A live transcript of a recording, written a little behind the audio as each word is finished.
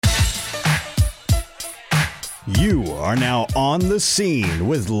You are now on the scene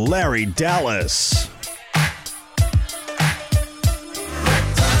with Larry Dallas.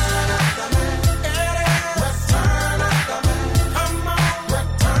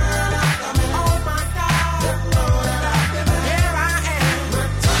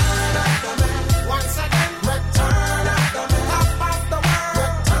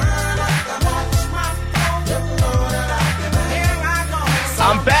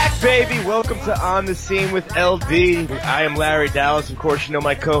 I'm back, baby. Welcome to On the Scene with LD. I am Larry Dallas. Of course, you know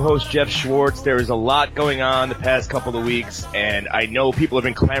my co-host Jeff Schwartz. There is a lot going on the past couple of weeks, and I know people have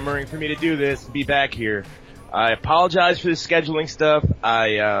been clamoring for me to do this, be back here. I apologize for the scheduling stuff.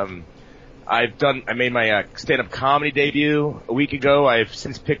 I made my stand-up comedy debut a week ago. I've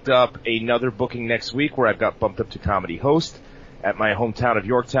since picked up another booking next week where I've got bumped up to comedy host at my hometown of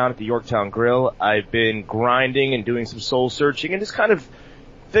Yorktown at the Yorktown Grill. I've been grinding and doing some soul searching and just kind of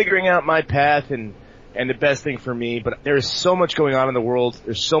figuring out my path and the best thing for me. But there is so much going on in the world.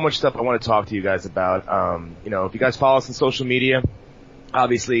 There's so much stuff I want to talk to you guys about. If you guys follow us on social media,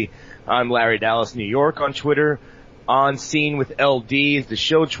 obviously I'm Larry Dallas New York on Twitter. On Scene with LD is the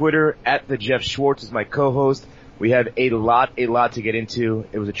show Twitter. At the Jeff Schwartz is my co-host. We have a lot to get into.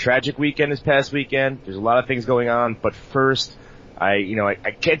 It was a tragic weekend this past weekend. There's a lot of things going on. But first, I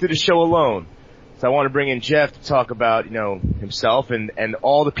can't do the show alone. So I want to bring in Jeff to talk about, himself and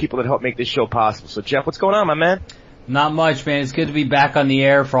all the people that help make this show possible. So Jeff, what's going on, my man? Not much, man. It's good to be back on the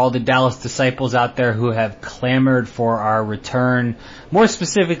air for all the Dallas disciples out there who have clamored for our return. More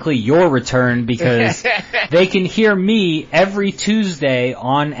specifically, your return, because they can hear me every Tuesday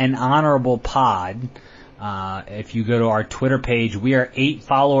on An Honorable Pod. If you go to our Twitter page, we are 8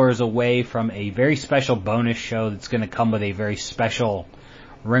 followers away from a very special bonus show that's going to come with a very special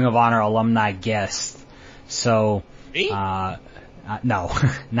Ring of Honor alumni guest. So, me? No,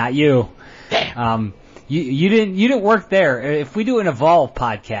 not you. Damn. You didn't work there. If we do an Evolve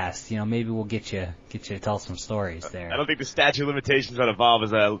podcast, maybe we'll get you to tell some stories there. I don't think the statute of limitations on Evolve has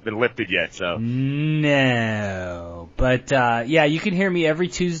been lifted yet, so. No. But, you can hear me every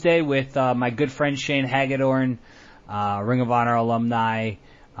Tuesday with, my good friend Shane Hagedorn, Ring of Honor alumni,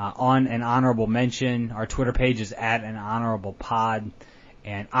 on An Honorable Mention. Our Twitter page is at An Honorable Pod.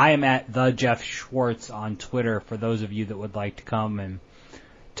 And I am at the Jeff Schwartz on Twitter for those of you that would like to come and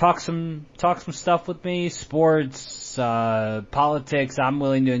talk some stuff with me, sports, politics. I'm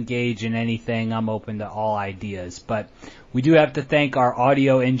willing to engage in anything. I'm open to all ideas. But we do have to thank our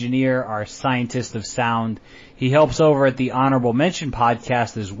audio engineer, our scientist of sound. He helps over at the Honorable Mention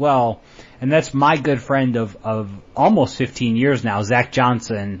podcast as well. And that's my good friend of almost 15 years now, Zach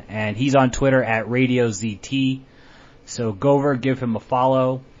Johnson. And he's on Twitter at RadioZT. So go over, give him a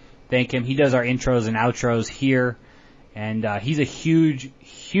follow, thank him. He does our intros and outros here, and he's a huge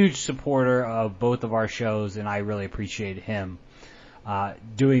supporter of both of our shows, and I really appreciate him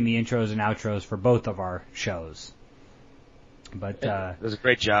doing the intros and outros for both of our shows. But does a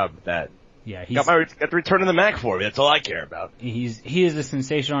great job at that. Yeah, got the return of the Mac for me. That's all I care about. He is a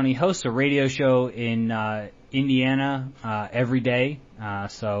sensational, and he hosts a radio show in Indiana every day.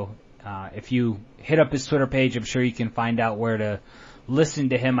 If you hit up his Twitter page, I'm sure you can find out where to listen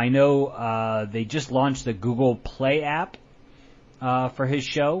to him. I know they just launched the Google Play app for his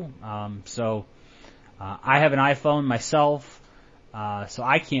show. I have an iPhone myself, so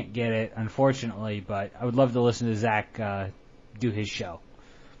I can't get it, unfortunately, but I would love to listen to Zach do his show.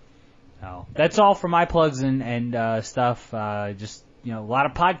 So that's all for my plugs and stuff. Just, a lot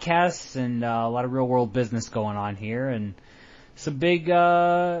of podcasts and a lot of real-world business going on here, and some big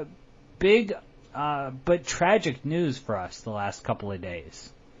but tragic news for us the last couple of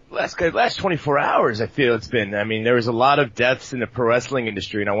days. Last 24 hours, I feel it's been. I mean, there was a lot of deaths in the pro wrestling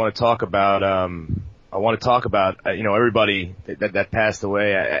industry, and I want to talk about, everybody that passed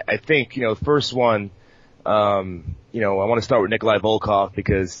away. I think, the first one, I want to start with Nikolai Volkov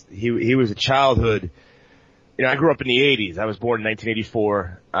because he was a childhood. I grew up in the 80s. I was born in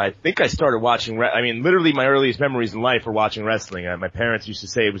 1984. I think I started watching, literally my earliest memories in life were watching wrestling. My parents used to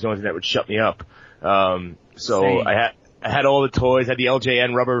say it was the only thing that would shut me up. Same. I had all the toys, had the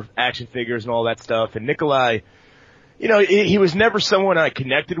LJN rubber action figures and all that stuff. And Nikolai, he was never someone I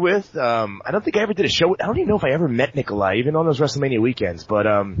connected with. I don't think I ever did a show. I don't even know if I ever met Nikolai, even on those WrestleMania weekends. But,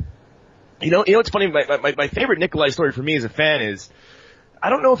 it's funny. My favorite Nikolai story for me as a fan is, I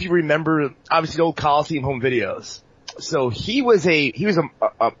don't know if you remember, obviously, the old Coliseum home videos. So he was a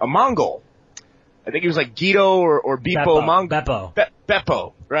Mongol. I think he was like Guido or Beppo Mongol.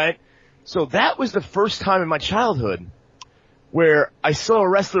 Beppo, right? So that was the first time in my childhood where I saw a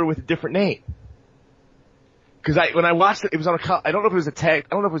wrestler with a different name. Cause when I watched it, it was on I don't know if it was a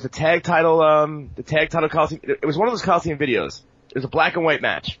tag title, the tag title Coliseum. It was one of those Coliseum videos. It was a black and white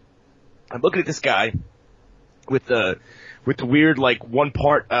match. I'm looking at this guy with the weird, like, one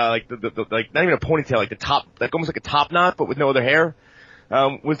part, like like, not even a ponytail, like the top, like almost like a top knot, but with no other hair,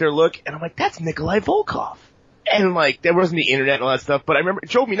 with their look. And I'm like, that's Nikolai Volkov. And like, there wasn't the internet and all that stuff, but I remember it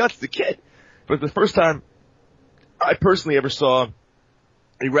drove me nuts as a kid. But the first time I personally ever saw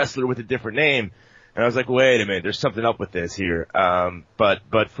a wrestler with a different name, and I was like, wait a minute, there's something up with this here.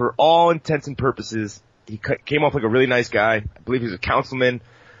 But for all intents and purposes, he came off like a really nice guy. I believe he was a councilman.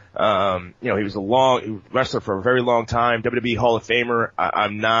 He was a wrestler for a very long time, WWE Hall of Famer.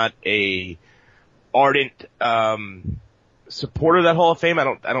 I'm not a ardent, supporter of that Hall of Fame.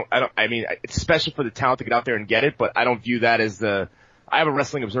 I mean, it's special for the talent to get out there and get it, but I don't view that as I have a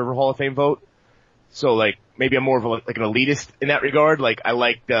Wrestling Observer Hall of Fame vote. So like, maybe I'm more of like an elitist in that regard. Like I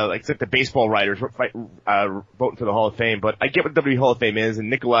it's like the baseball writers voting for the Hall of Fame, but I get what the WWE Hall of Fame is, and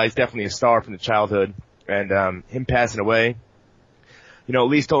Nikolai is definitely a star from the childhood, and him passing away, at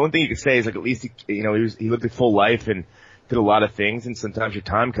least the only thing you could say is like at least he lived a full life and did a lot of things, and sometimes your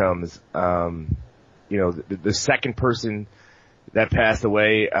time comes. The second person that passed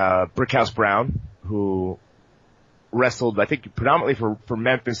away, Brickhouse Brown, who wrestled, I think, predominantly for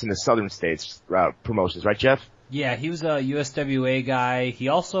Memphis and the Southern States promotions, right, Jeff? Yeah, he was a USWA guy. He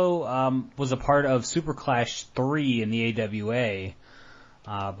also was a part of Super Clash 3 in the AWA,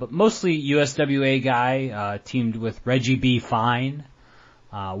 but mostly USWA guy. Teamed with Reggie B. Fine.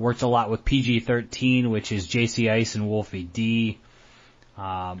 Worked a lot with PG-13, which is JC Ice and Wolfie D.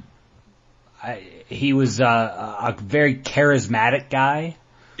 He was a very charismatic guy.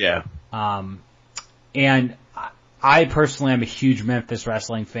 Yeah. And I personally am a huge Memphis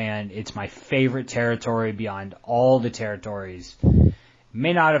wrestling fan. It's my favorite territory beyond all the territories.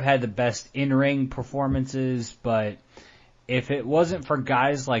 May not have had the best in-ring performances, but if it wasn't for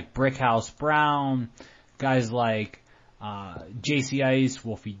guys like Brickhouse Brown, guys like JC Ice,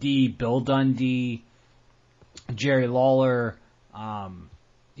 Wolfie D, Bill Dundee, Jerry Lawler,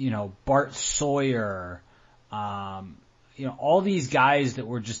 Bart Sawyer, all these guys that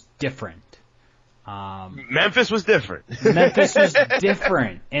were just different. Memphis was different. Memphis was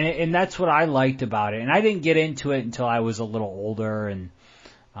different, and that's what I liked about it. And I didn't get into it until I was a little older, and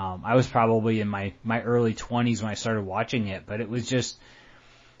I was probably in my early 20s when I started watching it. But it was just,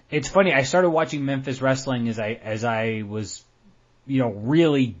 it's funny. I started watching Memphis wrestling as I was,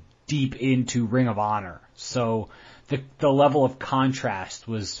 really deep into Ring of Honor. So the level of contrast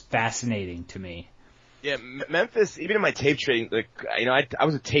was fascinating to me. Yeah, Memphis, even in my tape trading, I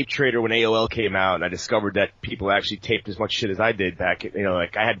was a tape trader when AOL came out, and I discovered that people actually taped as much shit as I did back, I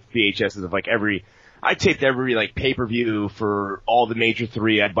had VHSs of I taped every, pay-per-view for all the major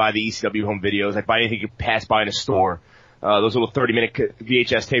three. I'd buy the ECW home videos. I'd buy anything you could pass by in a store. Those little 30-minute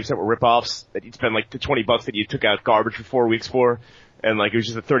VHS tapes that were rip-offs that you'd spend, the $20 that you took out garbage for 4 weeks for, and, it was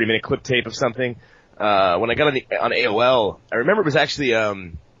just a 30-minute clip tape of something. When I got on AOL, I remember it was actually,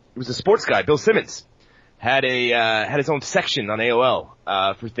 it was a sports guy, Bill Simmons. Had his own section on AOL,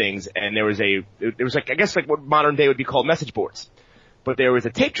 for things, and there was what modern day would be called message boards. But there was a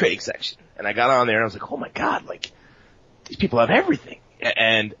tape trading section, and I got on there and I was like, oh my god, these people have everything.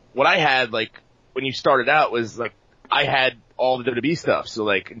 And what I had, when you started out was, I had all the WWE stuff, so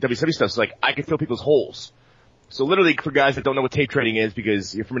WCW stuff, so I could fill people's holes. So literally, for guys that don't know what tape trading is,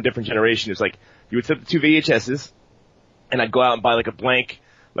 because you're from a different generation, it's you would set the two VHSs, and I'd go out and buy a blank,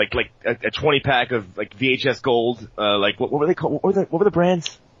 a 20-pack of VHS Gold, what were they called? What were the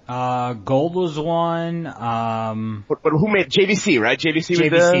brands? Gold was one. But who made JVC? Right? JVC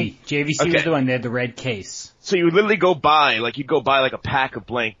was the one. They had the red case. So you would literally go buy, you'd go buy a pack of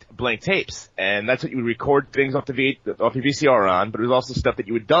blank tapes, and that's what you would record things off your VCR on. But it was also stuff that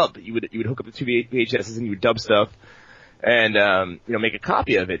you would dub. You would hook up the two VHSs and you would dub stuff, and make a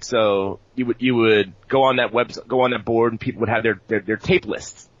copy of it. So you would go on that board, and people would have their tape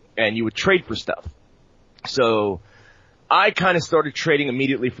lists, and you would trade for stuff. So I kind of started trading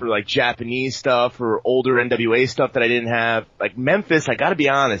immediately for Japanese stuff or older NWA stuff that I didn't have. Memphis, I gotta be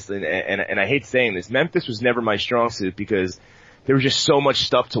honest, and I hate saying this, Memphis was never my strong suit because there was just so much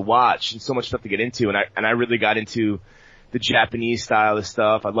stuff to watch and so much stuff to get into, and I really got into the Japanese style of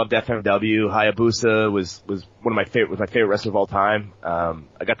stuff. I loved FMW. Hayabusa was one of my favorite wrestler of all time.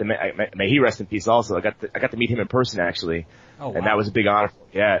 I got may he rest in peace also. I got to meet him in person actually. Oh, wow. And that was a big honor.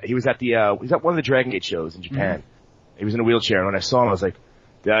 Yeah, he was at one of the Dragon Gate shows in Japan. Mm-hmm. He was in a wheelchair, and when I saw him, I was I think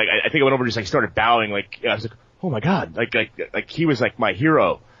I went over and just started bowing, I was oh my god, he was my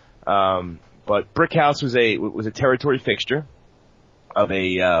hero. But Brickhouse was a territory fixture.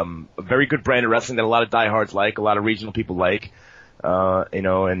 a very good brand of wrestling that a lot of diehards like, a lot of regional people like. I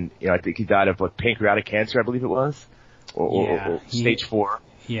think he died of pancreatic cancer, I believe it was, or stage 4.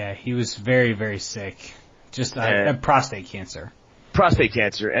 Yeah, he was very, very sick. Just prostate cancer. Prostate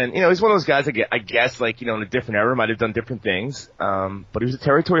cancer, and he's one of those guys. I guess in a different era, might have done different things. But he was a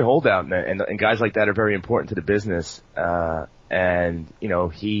territory holdout, and guys like that are very important to the business.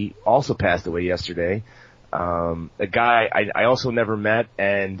 He also passed away yesterday. A guy I also never met,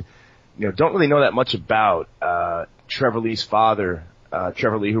 and don't really know that much about. Trevor Lee's father,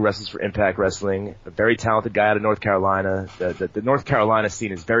 Trevor Lee, who wrestles for Impact Wrestling, a very talented guy out of North Carolina. The North Carolina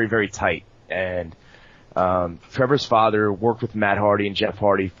scene is very, very tight, and Trevor's father worked with Matt Hardy and Jeff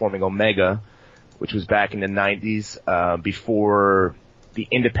Hardy forming Omega, which was back in the 90s, before the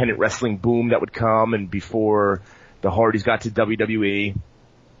independent wrestling boom that would come and before the Hardys got to WWE.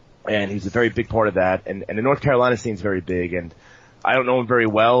 And he's a very big part of that. And the North Carolina scene is very big. And I don't know him very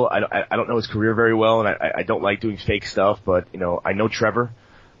well. I don't know his career very well, and I don't like doing fake stuff, but, I know Trevor.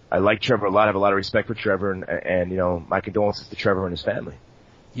 I like Trevor a lot. I have a lot of respect for Trevor, and my condolences to Trevor and his family.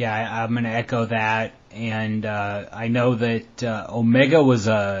 Yeah, I'm going to echo that, and I know that Omega was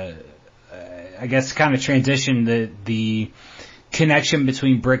I guess kind of transitioned the connection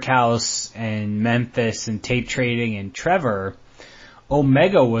between Brickhouse and Memphis and tape trading and Trevor.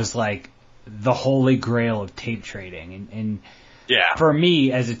 Omega was like the holy grail of tape trading, and yeah. For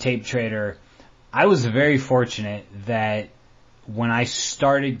me as a tape trader, I was very fortunate that when I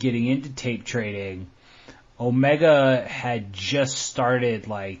started getting into tape trading, Omega had just started,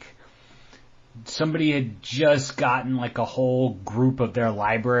 somebody had just gotten a whole group of their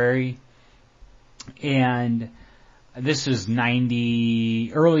library, and this was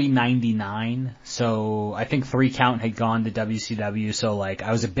early 99, so I think 3 Count had gone to WCW, so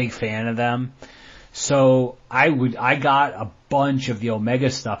I was a big fan of them. So I got a bunch of the Omega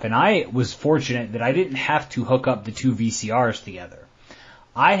stuff, and I was fortunate that I didn't have to hook up the 2 VCRs together.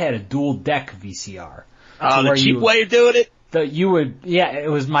 I had a dual deck VCR. Oh, the cheap way of doing it?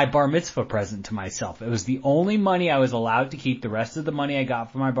 It was my bar mitzvah present to myself. It was the only money I was allowed to keep. The rest of the money I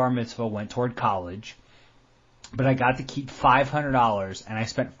got for my bar mitzvah went toward college. But I got to keep $500, and I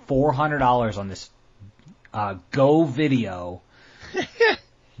spent $400 on this Go Video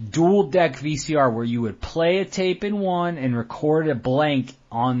dual deck VCR where you would play a tape in one and record a blank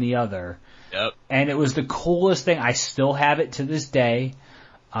on the other. Yep. And it was the coolest thing. I still have it to this day.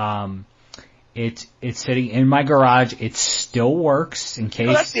 It's sitting in my garage. It still works in case.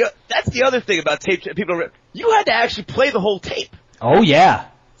 Oh, that's the other thing about tape. People, you had to actually play the whole tape. Oh yeah.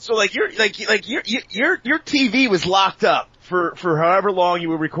 So your TV was locked up for however long you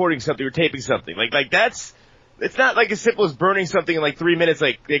were recording something or taping something. It's not as simple as burning something in 3 minutes.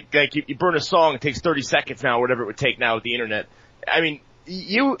 You burn a song, it takes 30 seconds now, or whatever it would take now with the internet. I mean,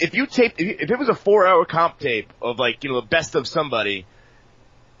 if it was a 4-hour comp tape of the best of somebody,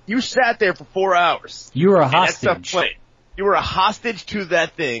 you sat there for 4 hours. You were a hostage. You were a hostage to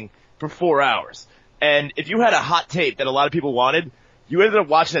that thing for 4 hours. And if you had a hot tape that a lot of people wanted, you ended up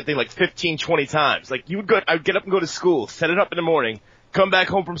watching that thing 15, 20 times. I would get up and go to school, set it up in the morning, come back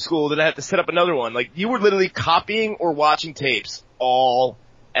home from school, then I have to set up another one. You were literally copying or watching tapes all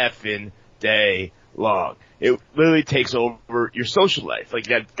effing day long. It literally takes over your social life.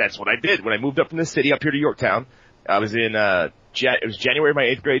 That's what I did when I moved up from the city up here to Yorktown. I was in, it was January of my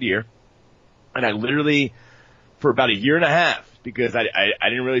 8th grade year, and I literally, for about a year and a half, because I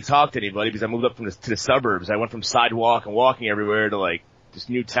didn't really talk to anybody because I moved up to the suburbs. I went from sidewalk and walking everywhere to this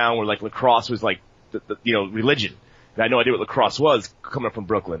new town where lacrosse was religion. And I had no idea what lacrosse was coming up from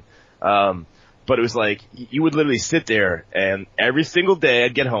Brooklyn. But it was you would literally sit there, and every single day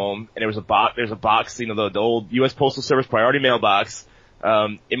I'd get home and there's a box, the old U.S. Postal Service priority mailbox,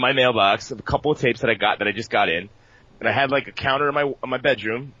 in my mailbox of a couple of tapes that I just got in. And I had a counter in my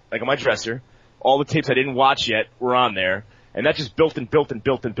bedroom, on my dresser. All the tapes I didn't watch yet were on there. And that just built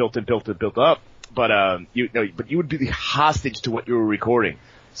up. But you would be the hostage to what you were recording.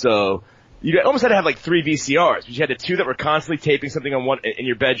 So you almost had to have 3 VCRs, but you had the 2 that were constantly taping something on one in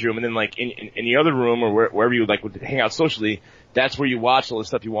your bedroom, and then in the other room or wherever you would hang out socially, that's where you watched all the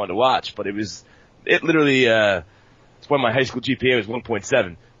stuff you wanted to watch. But it literally, it's why my high school GPA was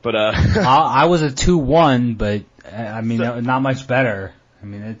 1.7. But I was a 2.1, but not much better.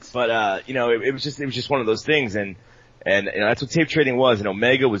 It's. But it was just one of those things, and that's what tape trading was, and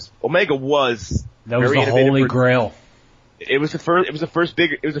Omega was that was the holy grail. It was the first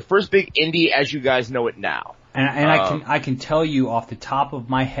big indie as you guys know it now. And I can tell you off the top of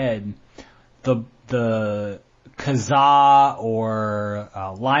my head, the Kazaa or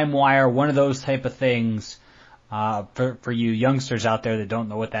LimeWire, one of those type of things, For you youngsters out there that don't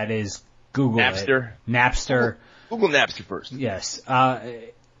know what that is, Google Napster. it. Napster. Google Napster first. Yes.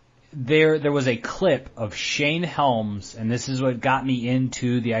 There was a clip of Shane Helms, and this is what got me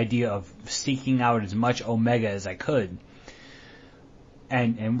into the idea of seeking out as much Omega as I could.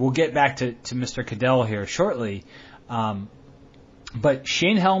 And we'll get back to Mr. Cadell here shortly. But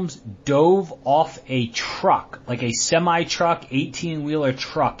Shane Helms dove off a truck, like a semi-truck, 18-wheeler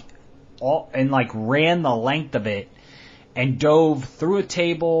truck, and like ran the length of it and dove through a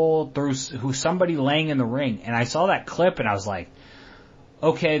table, through somebody laying in the ring. And I saw that clip and I was like,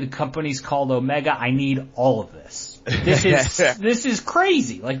 okay, the company's called Omega. I need all of this. This is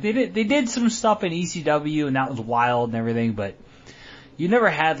crazy. Like they did some stuff in ECW and that was wild and everything, but you never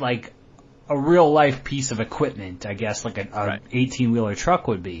had like a real life piece of equipment, I guess, like a 18-wheeler truck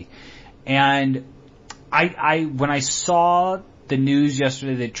would be. And when I saw the news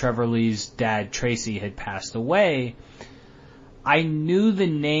yesterday that Trevor Lee's dad, Tracy, had passed away, I knew the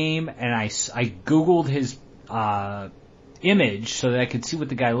name and I Googled his image so that I could see what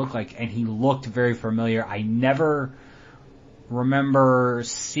the guy looked like, and he looked very familiar. I never remember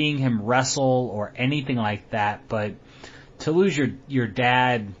seeing him wrestle or anything like that, but to lose your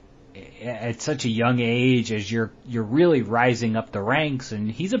dad at such a young age as you're really rising up the ranks,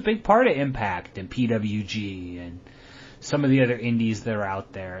 and he's a big part of Impact and PWG and some of the other indies that are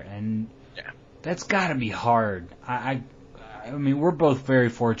out there, and that's gotta be hard. I mean, we're both very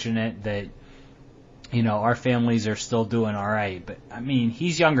fortunate that, you know, our families are still doing alright, but I mean,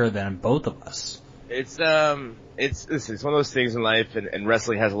 he's younger than both of us. It's one of those things in life, and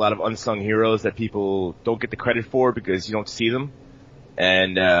wrestling has a lot of unsung heroes that people don't get the credit for because you don't see them.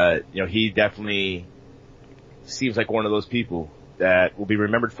 And, you know, he definitely seems like one of those people that will be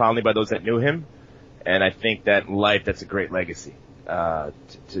remembered fondly by those that knew him. And I think that in life, that's a great legacy, to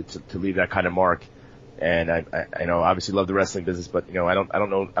leave that kind of mark. And I know, obviously love the wrestling business, but, you know, I don't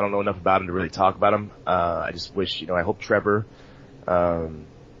know enough about him to really talk about him. I just wish, you know, I hope Trevor,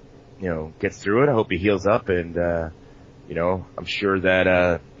 you know, gets through it. I hope he heals up, and, you know, I'm sure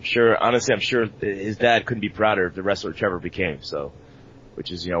his dad couldn't be prouder of the wrestler Trevor became, so. Which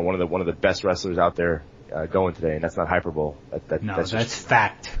is, you know, one of the best wrestlers out there going today, and that's not hyperbole. That's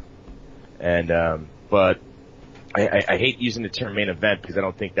fact. And but I hate using the term main event because I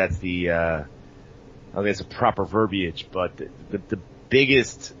don't think that's I don't think it's a proper verbiage. But the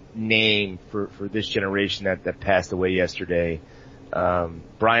biggest name for this generation that passed away yesterday,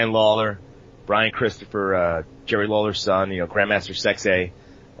 Brian Lawler, Brian Christopher, Jerry Lawler's son, you know, Grandmaster Sexay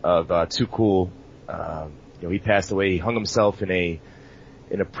of Too Cool. You know, he passed away. He hung himself in a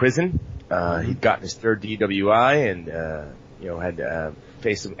prison. He'd gotten his third DWI and, you know, had,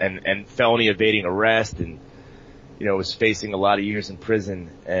 faced and felony evading arrest, and, you know, was facing a lot of years in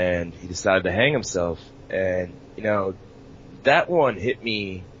prison, and he decided to hang himself. And, you know, that one hit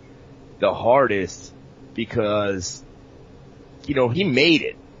me the hardest because, you know, he made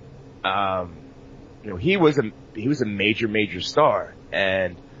it. You know, he was a major star.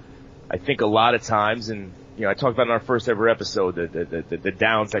 And I think a lot of times, and, you know, I talked about in our first ever episode, the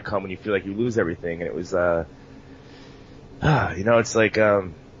downs that come when you feel like you lose everything. And it was, you know, it's like,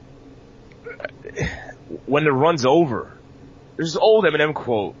 when the run's over, there's this old Eminem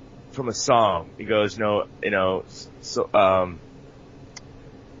quote from a song. He goes, you know,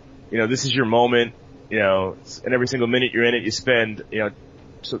 this is your moment, you know, and every single minute you're in it, you spend, you know,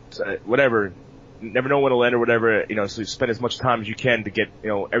 whatever, never know when it'll end or whatever, you know, so you spend as much time as you can to get, you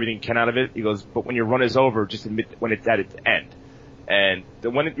know, everything you can out of it. He goes, but when your run is over, just admit when it's at its end. And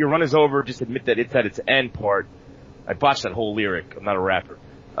when your run is over, just admit that it's at its end part. I botched that whole lyric. I'm not a rapper.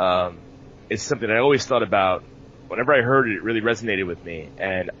 It's something I always thought about. Whenever I heard it, it really resonated with me.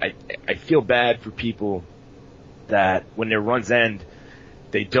 And I feel bad for people that when their runs end,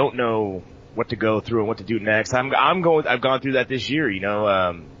 they don't know what to go through and what to do next. I've gone through that this year, you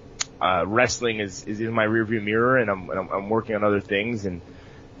know. Wrestling is in my rearview mirror, and I'm working on other things and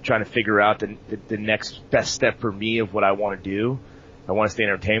trying to figure out the next best step for me of what I want to do. I want to stay in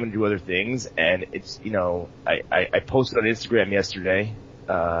entertainment and do other things, and it's, you know, I posted on Instagram yesterday,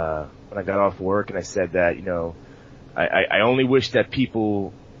 when I got off work, and I said that, you know, I only wish that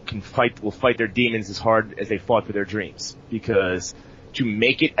people will fight their demons as hard as they fought for their dreams, because to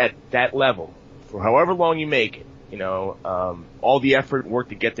make it at that level, for however long you make it, you know, all the effort and work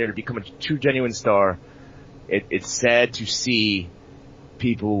to get there to become a true genuine star, it's sad to see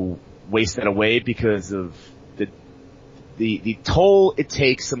people waste that away because of the toll it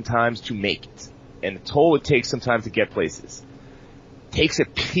takes sometimes to make it, and the toll it takes sometimes to get places. Takes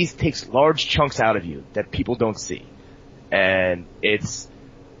large chunks out of you that people don't see. And it's,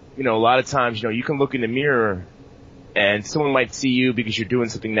 you know, a lot of times, you know, you can look in the mirror and someone might see you because you're doing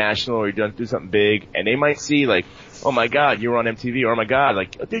something national or you're doing something big, and they might see like, oh my God, you're on MTV, or oh my God,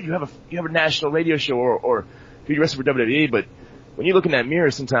 like, oh, dude, you have a national radio show, or dude, you wrestle for WWE. But when you look in that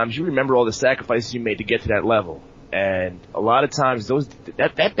mirror, sometimes you remember all the sacrifices you made to get to that level, and a lot of times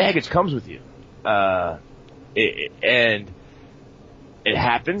that baggage comes with you, and it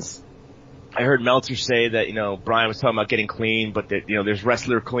happens. I heard Meltzer say that, Brian was talking about getting clean, but that, there's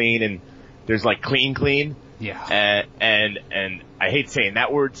wrestler clean and there's like clean. Yeah. And I hate saying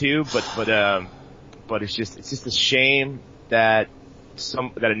that word too, but it's just a shame that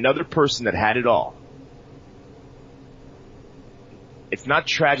another person that had it all. It's not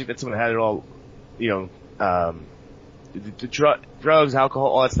tragic that someone had it all, the drugs, alcohol,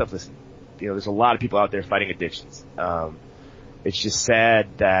 all that stuff. Listen, there's a lot of people out there fighting addictions. It's just sad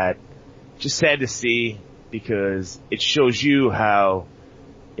to see, because it shows you how,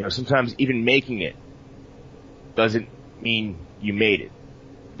 sometimes even making it doesn't mean you made it.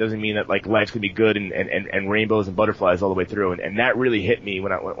 Doesn't mean that like life's gonna be good and rainbows and butterflies all the way through. And that really hit me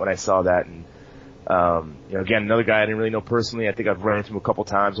when I saw that. And, again, another guy I didn't really know personally. I think I've run into him a couple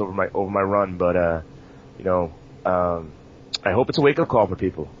times over my run, but, I hope it's a wake up call for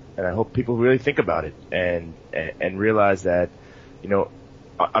people. And I hope people really think about it and realize that,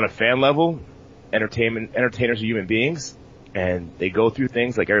 on a fan level, entertainers are human beings, and they go through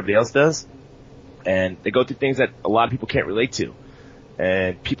things like everybody else does, and they go through things that a lot of people can't relate to,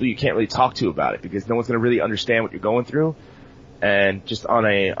 and people you can't really talk to about it because no one's going to really understand what you're going through. And just on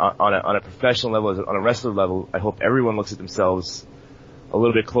a professional level, on a wrestler level, I hope everyone looks at themselves a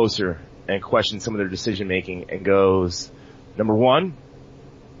little bit closer and questions some of their decision making and goes, number one,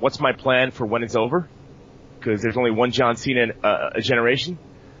 what's my plan for when it's over? Because there's only one John Cena in a generation.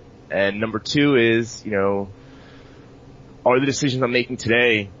 And number two is, are the decisions I'm making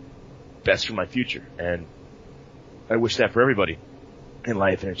today best for my future? And I wish that for everybody in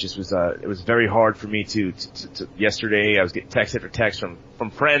life. And it just was, it was very hard for me to yesterday I was getting text after text from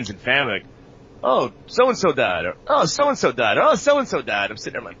friends and family, like, oh, so-and-so died, or oh, so-and-so died, or oh, so-and-so died. I'm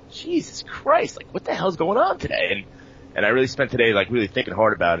sitting there, I'm like, Jesus Christ, like, what the hell's going on today? And I really spent today, like, really thinking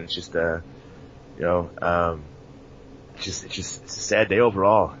hard about it. It's just, it's a sad day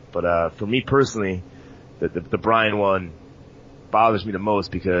overall. But, for me personally, the Brian one bothers me the most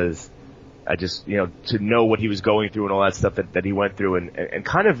because I just, to know what he was going through and all that stuff that he went through and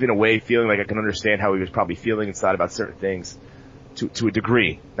kind of in a way feeling like I can understand how he was probably feeling inside about certain things to a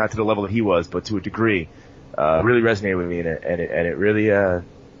degree, not to the level that he was, but to a degree, really resonated with me and it really, it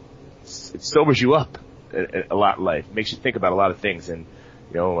sobers you up a lot in life. It makes you think about a lot of things. And,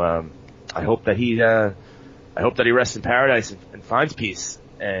 I hope that he rests in paradise and finds peace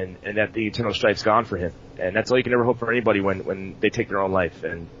and that the eternal strife's gone for him. And that's all you can ever hope for anybody when they take their own life.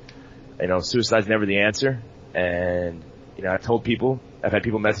 And, suicide's never the answer. And, I've told people, I've had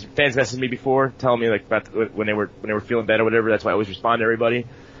fans message me before, telling me like about when they were feeling bad or whatever. That's why I always respond to everybody.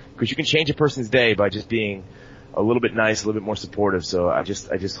 Because you can change a person's day by just being a little bit nice, a little bit more supportive. So I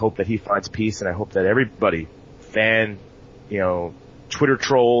just hope that he finds peace, and I hope that everybody, fan, Twitter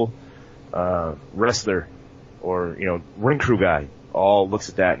troll, wrestler, or, ring crew guy, all looks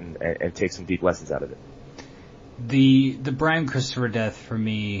at that and takes some deep lessons out of it. The Brian Christopher death for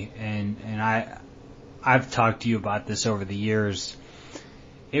me, and I've talked to you about this over the years,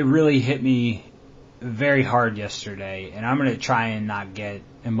 it really hit me very hard yesterday, and I'm going to try and not get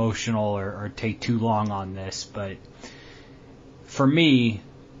emotional or take too long on this, but for me,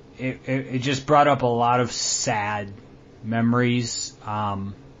 it just brought up a lot of sad memories,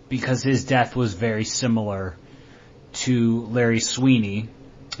 because his death was very similar to Larry Sweeney,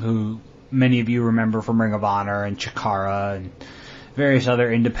 who many of you remember from Ring of Honor and Chikara and various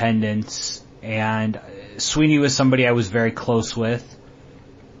other independents. And Sweeney was somebody I was very close with.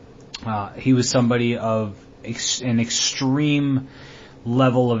 He was somebody of an extreme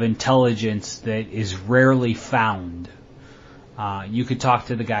level of intelligence that is rarely found. You could talk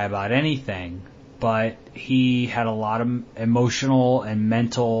to the guy about anything, but he had a lot of emotional and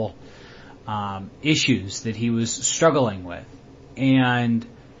mental issues that he was struggling with. And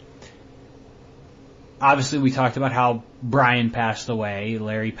obviously we talked about how Brian passed away.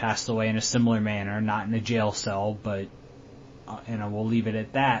 Larry passed away in a similar manner, not in a jail cell, but we'll leave it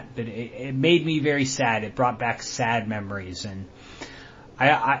at that. But it made me very sad. It brought back sad memories, and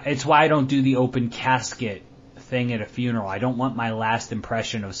it's why I don't do the open casket thing at a funeral. I don't want my last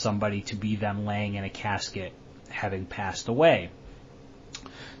impression of somebody to be them laying in a casket having passed away.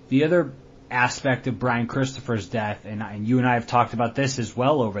 The other aspect of Brian Christopher's death, and you and I have talked about this as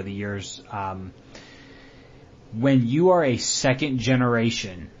well over the years, when you are a second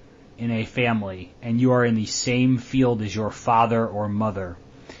generation in a family and you are in the same field as your father or mother,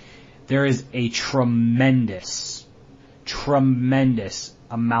 there is a tremendous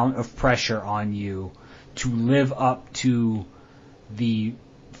amount of pressure on you to live up to the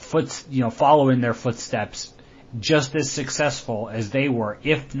follow in their footsteps, just as successful as they were,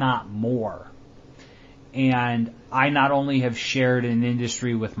 if not more. And I not only have shared an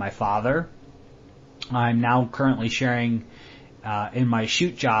industry with my father, I'm now currently sharing in my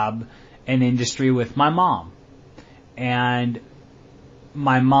shoot job an industry with my mom. And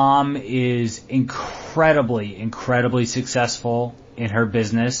my mom is incredibly successful in her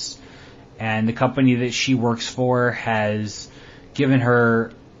business, and the company that she works for has given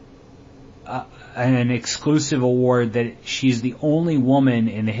her an exclusive award that she's the only woman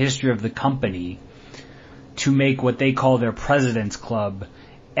in the history of the company to make what they call their President's Club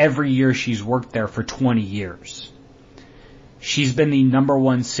every year she's worked there for 20 years. She's been the number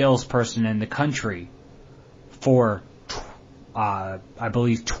one salesperson in the country for, I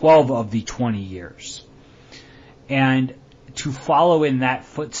believe, 12 of the 20 years. And to follow in that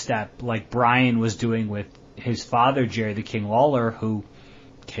footstep, like Brian was doing with his father, Jerry the King Lawler, who,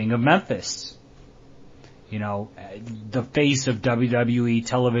 King of Memphis, the face of WWE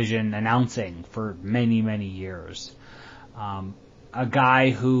television announcing for many, many years. A guy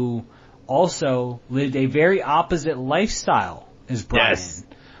who also lived a very opposite lifestyle as Brian. Yes.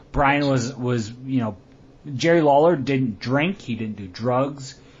 Brian was Jerry Lawler didn't drink, he didn't do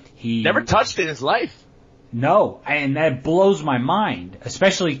drugs. He never touched it in his life. No, and that blows my mind,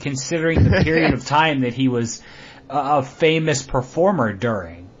 especially considering the period of time that he was a famous performer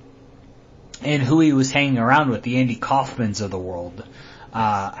during, and who he was hanging around with, the Andy Kaufmans of the world.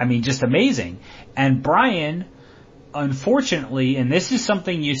 Just amazing. And Brian, unfortunately, and this is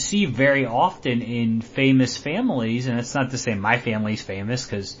something you see very often in famous families, and it's not to say my family's famous,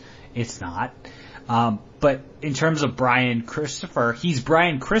 because it's not, but in terms of Brian Christopher, he's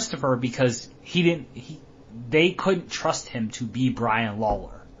Brian Christopher because they couldn't trust him to be Brian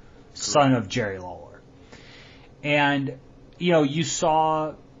Lawler, son of Jerry Lawler. And, you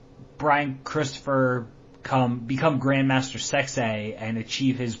saw Brian Christopher become Grandmaster Sexay and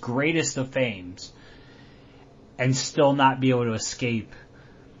achieve his greatest of fames and still not be able to escape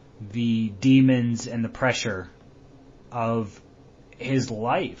the demons and the pressure of his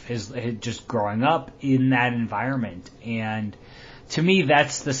life, his just growing up in that environment. And to me,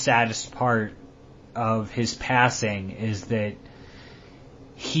 that's the saddest part of his passing, is that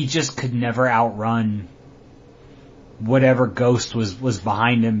he just could never outrun whatever ghost was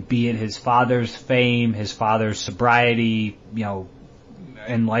behind him, be it his father's fame, his father's sobriety,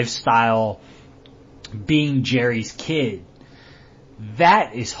 and lifestyle, being Jerry's kid.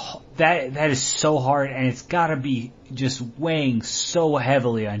 That is so hard, and it's gotta be just weighing so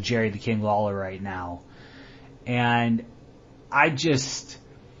heavily on Jerry the King Lawler right now. And I just,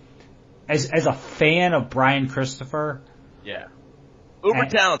 as a fan of Brian Christopher, yeah, uber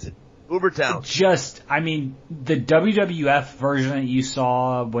talented. Just, the WWF version that you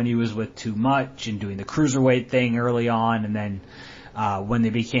saw when he was with Too Much and doing the cruiserweight thing early on, and then when they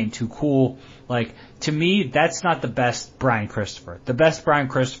became Too Cool, to me, that's not the best Brian Christopher. The best Brian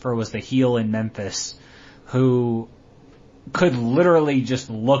Christopher was the heel in Memphis who could literally just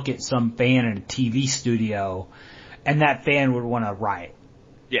look at some fan in a TV studio and that fan would want to riot.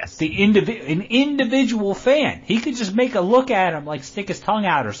 Yes. An individual fan. He could just make a look at him, stick his tongue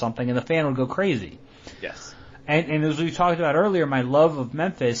out or something, and the fan would go crazy. Yes. And as we talked about earlier, my love of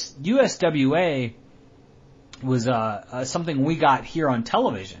Memphis, USWA was something we got here on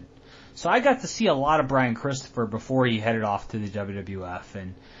television. So I got to see a lot of Brian Christopher before he headed off to the WWF.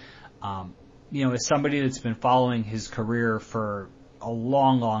 And, as somebody that's been following his career for a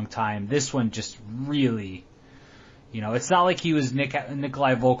long, long time, this one just really... it's not like he was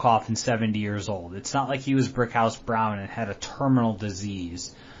Nikolai Volkov and 70 years old. It's not like he was Brickhouse Brown and had a terminal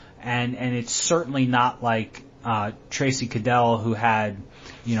disease. And it's certainly not like Tracy Cadell, who had,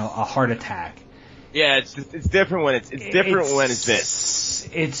 a heart attack. Yeah, it's different when it's different when it's this.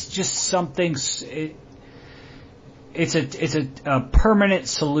 It's just something. It's a permanent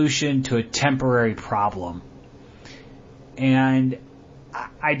solution to a temporary problem. And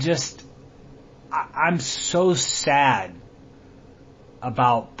I'm so sad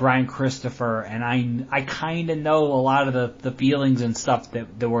about Brian Christopher, and I kind of know a lot of the feelings and stuff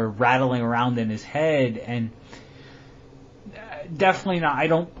that were rattling around in his head, and definitely not, I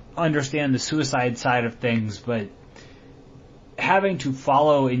don't understand the suicide side of things, but having to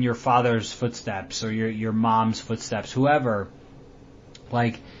follow in your father's footsteps or your mom's footsteps, whoever,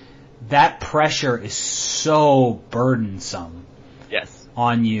 that pressure is so burdensome. Yes.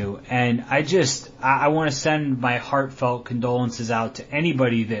 on you. And I want to send my heartfelt condolences out to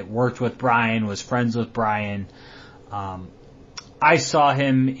anybody that worked with Brian, was friends with Brian. I saw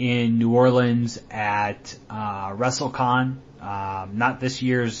him in New Orleans at WrestleCon. Not this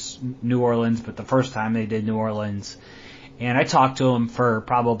year's New Orleans, but the first time they did New Orleans. And I talked to him for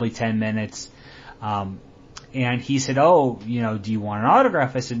probably 10 minutes. And he said, "Oh, do you want an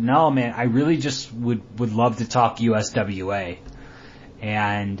autograph?" I said, "No, man, I really just would love to talk USWA."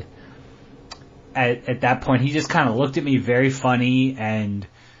 And at that point, he just kind of looked at me very funny, and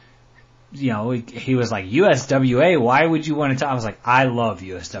he was like, "USWA? Why would you want to talk?" I was like, "I love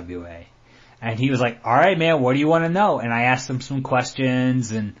USWA." And he was like, "All right, man, what do you want to know?" And I asked him some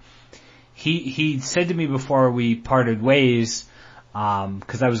questions, and he said to me before we parted ways,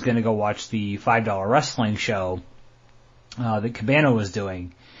 because I was going to go watch the $5 wrestling show that Cabana was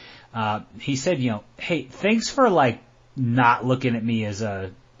doing. He said, "Hey, thanks for not looking at me as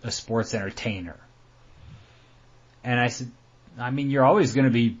a sports entertainer." And I said, "I mean, you're always going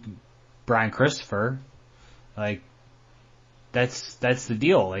to be Brian Christopher. That's the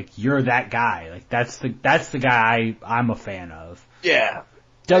deal. You're that guy. That's the guy I'm a fan of." Yeah.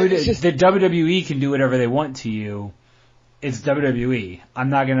 The WWE can do whatever they want to you. It's WWE. I'm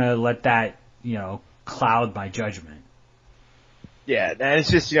not gonna let that, cloud my judgment. Yeah, and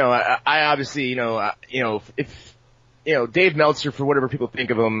it's just, I obviously, if Dave Meltzer, for whatever people think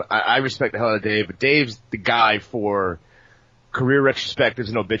of him, I respect the hell out of Dave, but Dave's the guy for career retrospectives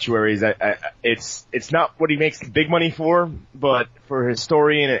and obituaries. It's not what he makes the big money for, but for a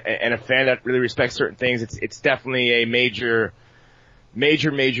historian and a fan that really respects certain things, it's definitely a major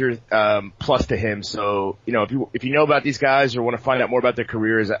plus to him. So, if you know about these guys or want to find out more about their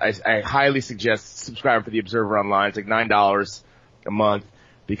careers, I highly suggest subscribing to the Observer Online. It's like $9 a month,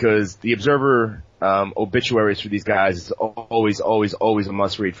 because the Observer obituaries for these guys is always a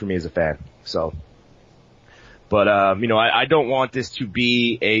must read for me as a fan. So, but I don't want this to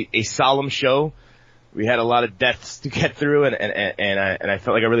be a solemn show. We had a lot of deaths to get through, and I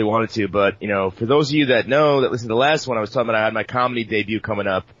felt like I really wanted to. But, for those of you that listened to the last one, I was talking about I had my comedy debut coming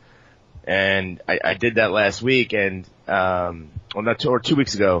up, and I did that last week, and, 2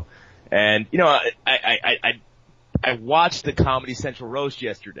 weeks ago. And, I watched the Comedy Central roast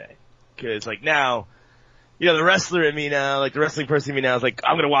yesterday. Cause now, the wrestler in me now, the wrestling person in me now is I'm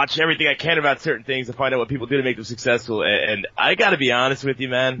gonna watch everything I can about certain things to find out what people do to make them successful. And I gotta be honest with you,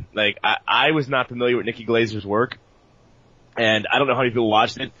 man. I was not familiar with Nikki Glazer's work. And I don't know how many people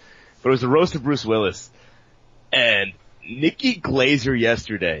watched it, but it was the roast of Bruce Willis. And Nikki Glazer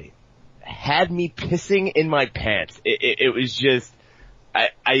yesterday had me pissing in my pants. It was just,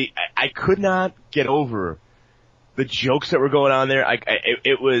 I could not get over the jokes that were going on there.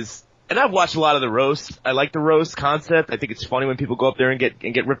 It was, and I've watched a lot of the roasts. I like the roast concept. I think it's funny when people go up there and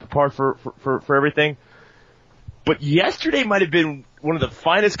get ripped apart for everything. But yesterday might have been one of the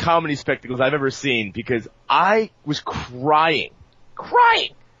finest comedy spectacles I've ever seen, because I was crying.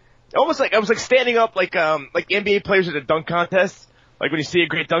 Almost I was standing up like NBA players at a dunk contest. When you see a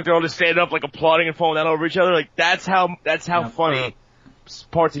great dunk, they're all just standing up applauding and falling down over each other. That's how funny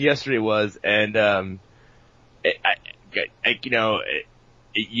parts of yesterday was. And,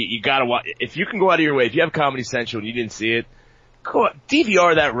 you gotta watch. If you can go out of your way, if you have Comedy Central and you didn't see it, go out,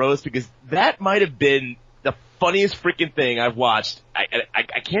 DVR that roast, because that might have been the funniest freaking thing I've watched.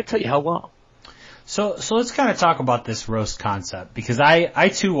 I can't tell you how long. So let's kind of talk about this roast concept, because I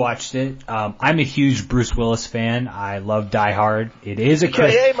too watched it. I'm a huge Bruce Willis fan. I love Die Hard. It is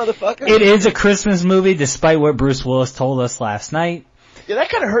motherfucker. It is a Christmas movie, despite what Bruce Willis told us last night. Yeah, that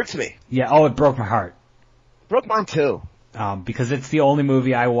kind of hurts me. Yeah. Oh, it broke my heart. Broke mine too. Because it's the only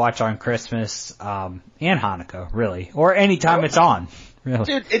movie I watch on Christmas, and Hanukkah, really. Or any time it's on, really.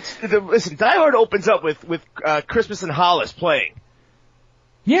 Dude, listen, Die Hard opens up with Christmas in Hollis playing.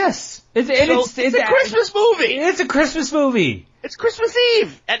 Yes. It's a Christmas movie. It's a Christmas movie. It's Christmas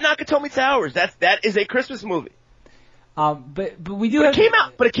Eve at Nakatomi Towers. That is a Christmas movie. But we do have...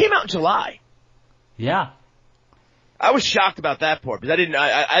 It came out in July. Yeah. I was shocked about that part, because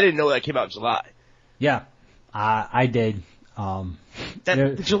I didn't know that came out in July. Yeah. I did.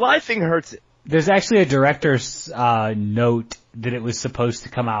 The July thing hurts it. There's actually a director's note that it was supposed to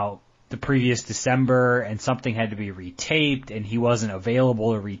come out the previous December, and something had to be retaped, and he wasn't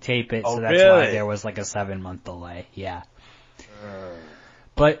available to retape it, so that's why there was a 7-month delay. Yeah.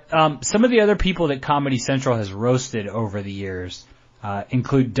 But some of the other people that Comedy Central has roasted over the years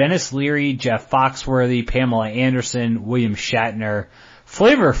include Dennis Leary, Jeff Foxworthy, Pamela Anderson, William Shatner,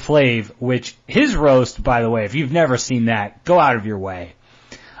 Flavor Flav, which his roast, by the way, if you've never seen that, go out of your way.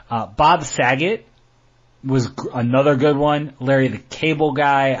 Bob Saget, was another good one. Larry the Cable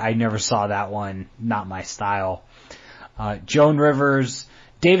Guy, I never saw that one. Not my style. Joan Rivers,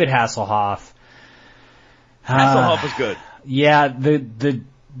 David Hasselhoff. Hasselhoff was good. Yeah,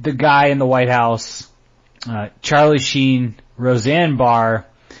 the guy in the White House, Charlie Sheen, Roseanne Barr,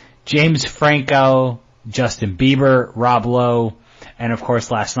 James Franco, Justin Bieber, Rob Lowe, and of course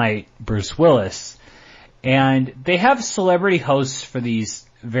last night, Bruce Willis. And they have celebrity hosts for these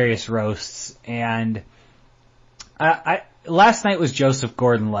various roasts, and last night was Joseph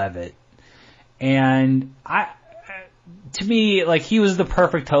Gordon-Levitt. And to me, like, he was the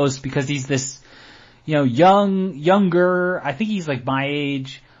perfect host because he's this, younger, I think he's like my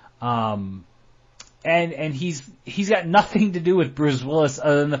age, and he's got nothing to do with Bruce Willis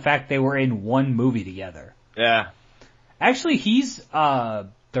other than the fact they were in one movie together. Yeah. Actually, he's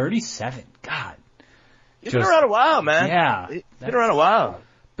 37. God. He's been around a while, man. Yeah. He's been around a while.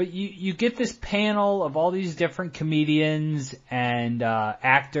 But you get this panel of all these different comedians and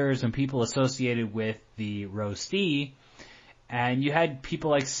actors and people associated with the roastee, and you had people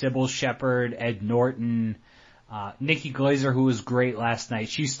like Sybil Shepherd, Ed Norton, Nikki Glaser, who was great last night.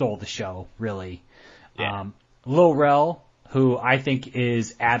 She stole the show, really. Yeah. Lil Rel, who I think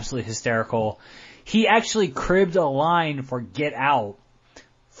is absolutely hysterical. He actually cribbed a line for Get Out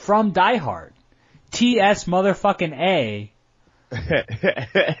from Die Hard. T.S. motherfucking A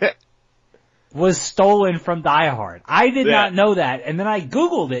was stolen from Die Hard. I did not know that, and then I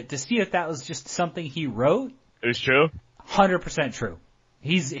Googled it to see if that was just something he wrote. It was true? 100% true.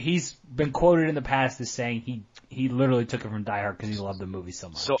 He's been quoted in the past as saying he literally took it from Die Hard because he loved the movie so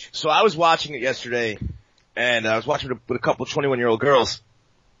much. So I was watching it yesterday, and I was watching it with a couple 21-year-old girls.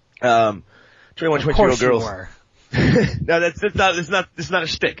 22-year-old girls. Were. No, that's not a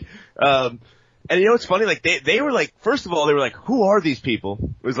shtick. And you know what's funny? Like they were like, first of all, they were like, who are these people?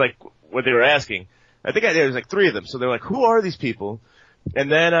 It was like what they were asking. I think there was like 3 of them. So they were like, who are these people?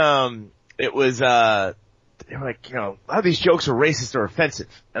 And then it was they were like, a lot of these jokes are racist or offensive.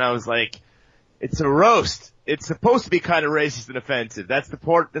 And I was like, it's a roast. It's supposed to be kind of racist and offensive. That's the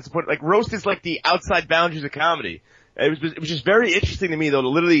part. Like, roast is like the outside boundaries of comedy. It was just very interesting to me, though, to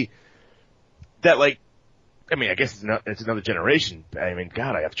literally that, like, I mean, I guess it's another generation. I mean,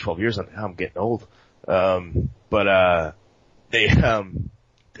 God, I have 12 years on. I'm getting old. But they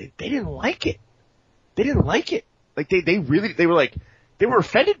didn't like it. They didn't like it. Like they were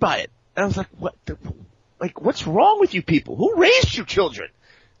offended by it. And I was like, what? Like, what's wrong with you people? Who raised you children?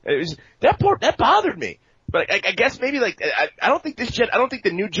 It was that bothered me. But I guess maybe like I don't think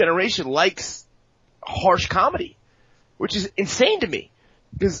the new generation likes harsh comedy, which is insane to me.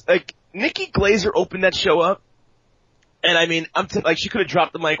 Because like Nikki Glaser opened that show up, and I mean like she could have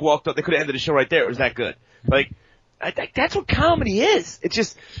dropped the mic, walked up, they could have ended the show right there. It was that good. Like that's what comedy is. It's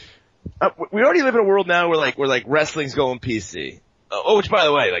just we already live in a world now where wrestling's going PC. Oh, which by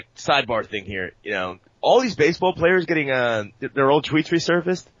the way, like sidebar thing here, all these baseball players getting their old tweets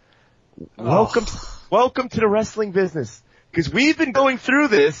resurfaced. Welcome to the wrestling business. Because we've been going through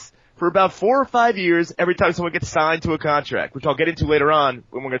this for about 4 or 5 years every time someone gets signed to a contract, which I'll get into later on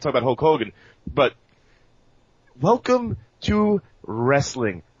when we're going to talk about Hulk Hogan. But welcome to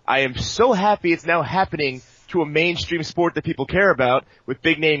wrestling. I am so happy it's now happening to a mainstream sport that people care about with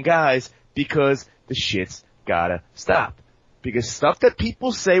big name guys, because the shit's gotta stop. Because stuff that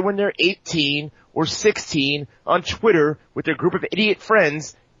people say when they're 18 or 16 on Twitter with their group of idiot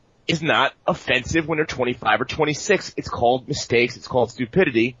friends is not offensive when they're 25 or 26. It's called mistakes. It's called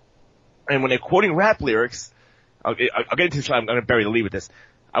stupidity. And when they're quoting rap lyrics, I'll get into this. I'm going to bury the lead with this.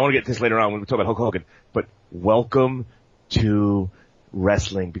 I want to get to this later on when we talk about Hulk Hogan. But welcome to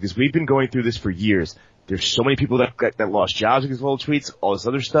wrestling, because we've been going through this for years. There's so many people that lost jobs because of old tweets, all this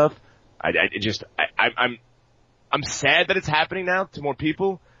other stuff. I'm sad that it's happening now to more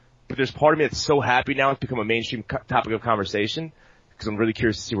people, but there's part of me that's so happy now it's become a mainstream topic of conversation, because I'm really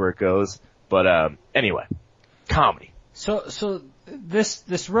curious to see where it goes. But anyway, comedy. So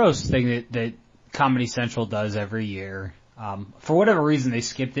this roast thing that Comedy Central does every year, for whatever reason they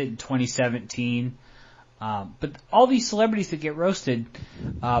skipped it in 2017. But all these celebrities that get roasted,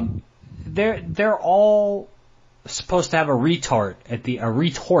 they're all supposed to have a retort,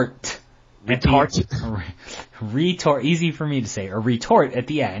 easy for me to say, a retort at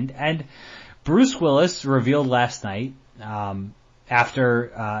the end. And Bruce Willis revealed last night,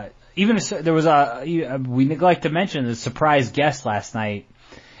 after, there was we neglect to mention the surprise guest last night.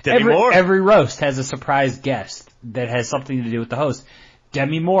 Demi Moore. Every roast has a surprise guest that has something to do with the host.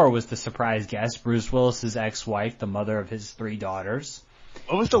 Demi Moore was the surprise guest, Bruce Willis's ex-wife, the mother of his 3 daughters.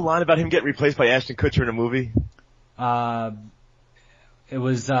 What was the line about him getting replaced by Ashton Kutcher in a movie? It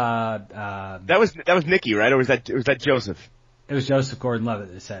was That was Nikki, right? Or was that Joseph? It was Joseph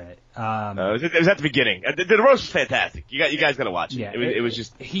Gordon-Levitt that said it. It was at the beginning. The roast was fantastic. You guys got to watch it. Yeah, it was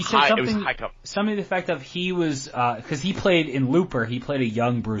just he said high, something. It was high cup. Something to the effect of he was because he played in Looper. He played a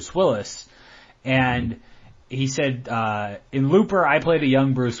young Bruce Willis, and he said in Looper I played a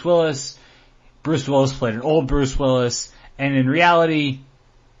young Bruce Willis. Bruce Willis played an old Bruce Willis, and in reality,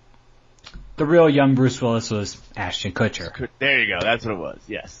 the real young Bruce Willis was Ashton Kutcher. There you go. That's what it was.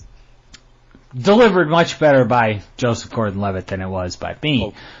 Yes. Delivered much better by Joseph Gordon-Levitt than it was by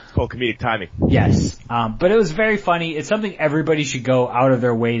me. It's called comedic timing. Yes. But it was very funny. It's something everybody should go out of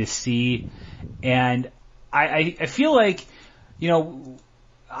their way to see. And I feel like, you know,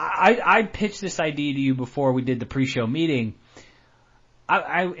 I pitched this idea to you before we did the pre-show meeting.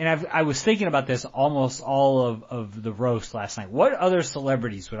 I was thinking about this almost all of the roast last night. What other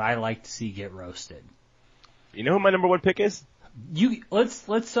celebrities would I like to see get roasted? You know who my number one pick is?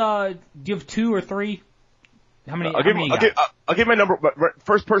 Let's give 2 or 3. How many? I'll give my number.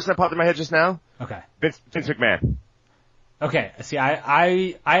 First person that popped in my head just now. Okay. Vince McMahon. Okay. See,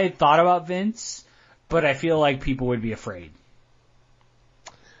 I had thought about Vince, but I feel like people would be afraid.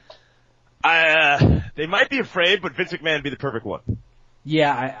 They might be afraid, but Vince McMahon would be the perfect one.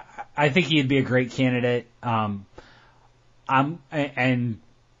 Yeah, I think he'd be a great candidate. And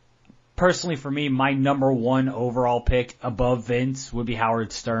personally for me, my number one overall pick above Vince would be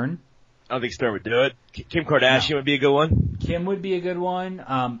Howard Stern. I don't think Stern would do it. Kim Kardashian would be a good one. Kim would be a good one.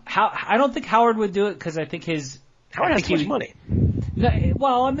 I don't think Howard would do it because I think Howard has too much money.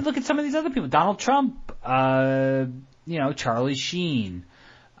 Well, I mean, look at some of these other people. Donald Trump, Charlie Sheen,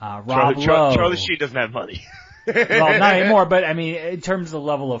 Rob Lowe. Charlie Sheen doesn't have money. Well, not anymore, but I mean, in terms of the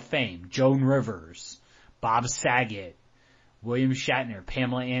level of fame, Joan Rivers, Bob Saget, William Shatner,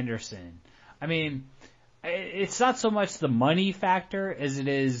 Pamela Anderson. I mean, it's not so much the money factor as it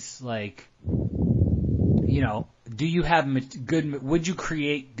is like, you know, do you have would you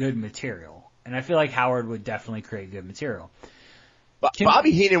create good material? And I feel like Howard would definitely create good material.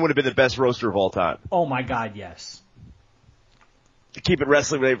 Bobby Heenan would have been the best roaster of all time. Oh my God, yes. To keep it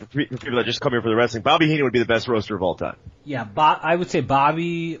wrestling related for people that just come here for the wrestling, Bobby Heenan would be the best roaster of all time. Yeah, I would say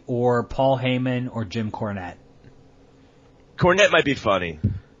Bobby or Paul Heyman or Jim Cornette. Cornette might be funny.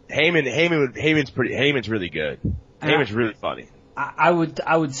 Heyman's really good. Heyman's really funny. I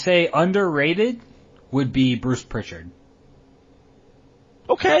would say underrated would be Bruce Pritchard.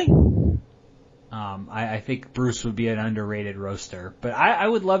 Okay. I think Bruce would be an underrated roaster, but I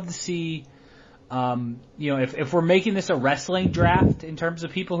would love to see. If we're making this a wrestling draft in terms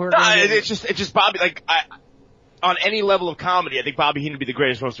of people who are it's just Bobby, on any level of comedy, I think Bobby Heenan would be the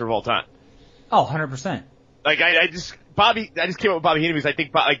greatest roaster of all time. Oh, 100%. I just came up with Bobby Heenan because I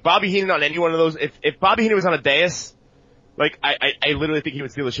think, Bobby Heenan on any one of those, if Bobby Heenan was on a dais, I literally think he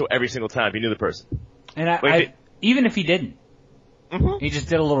would steal the show every single time if he knew the person. And even if he didn't, mm-hmm. he just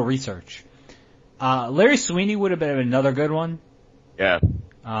did a little research. Larry Sweeney would have been another good one. Yeah.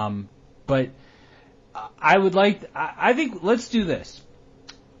 But I think let's do this.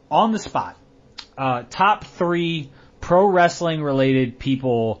 On the spot. Top 3 pro wrestling related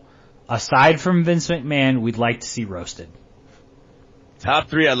people aside from Vince McMahon we'd like to see roasted. Top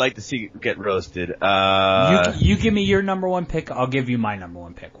 3 I'd like to see get roasted. You give me your number one pick, I'll give you my number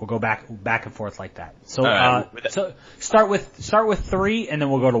one pick. We'll go back and forth like that. So, so start with 3 and then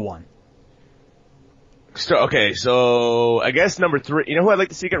we'll go to 1. So I guess number 3, you know who I'd like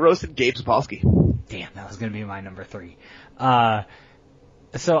to see get roasted? Gabe Sapolsky. Damn, that was gonna be my number 3.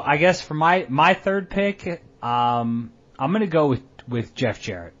 So I guess for my third pick, I'm gonna go with Jeff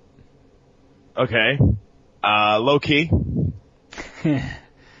Jarrett. Okay. Low key.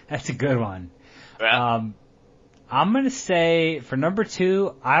 That's a good one. Yeah. I'm gonna say for number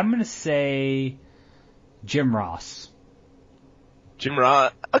 2, I'm gonna say Jim Ross. Jim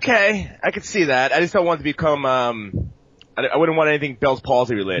Ross. Okay, I could see that. I just don't want to become. I wouldn't want anything Bell's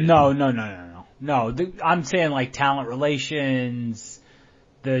palsy related. No. I'm saying like talent relations,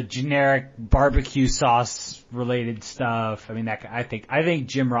 the generic barbecue sauce related stuff. I mean, I think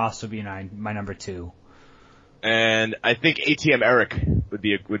Jim Ross would be my number 2. And I think ATM Eric would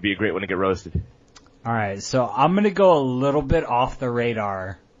be a great one to get roasted. All right, so I'm gonna go a little bit off the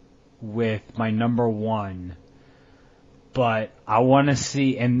radar with my number 1. But I want to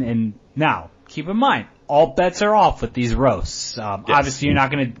see, and now, keep in mind, all bets are off with these roasts. Yes. Obviously, you're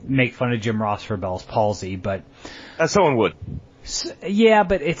not going to make fun of Jim Ross for Bell's palsy, but... someone would. Yeah,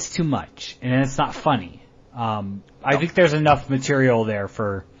 but it's too much, and it's not funny. I think there's enough material there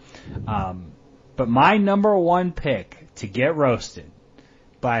for... but my number 1 pick to get roasted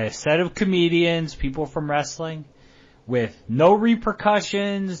by a set of comedians, people from wrestling, with no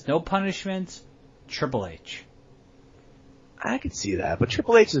repercussions, no punishments? Triple H. I could see that, but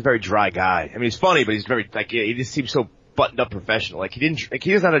Triple H is a very dry guy. I mean, he's funny, but he's very, like, he just seems so buttoned up professional. Like,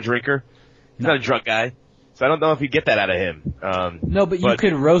 he's not a drinker. He's not a drunk guy. So I don't know if you'd get that out of him. No, but you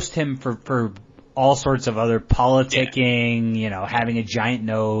could roast him for all sorts of other politicking, having a giant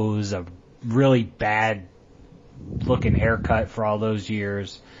nose, a really bad looking haircut for all those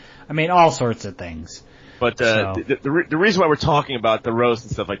years. I mean, all sorts of things. But the reason why we're talking about the roast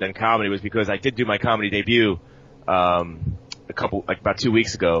and stuff like that in comedy was because I did do my comedy debut about 2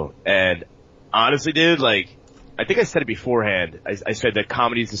 weeks ago, and honestly, dude, like, I think I said it beforehand. I said that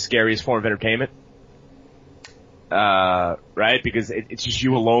comedy is the scariest form of entertainment. Right? Because it's just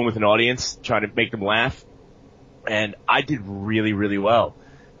you alone with an audience trying to make them laugh. And I did really, really well.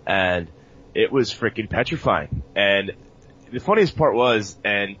 And it was freaking petrifying. And the funniest part was,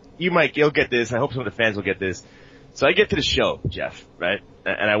 and you'll get this, I hope some of the fans will get this. So I get to the show, Jeff, right?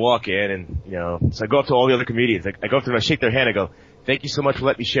 And I walk in and, so I go up to all the other comedians. I go up to them, I shake their hand, I go, thank you so much for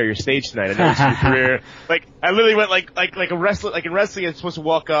letting me share your stage tonight. I know it's your career. Like, I literally went like a wrestler, like in wrestling, I'm supposed to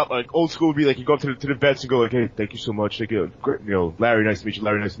walk up, like old school would be like, you go up to the vets and go like, hey, thank you so much. Thank you. Larry, nice to meet you.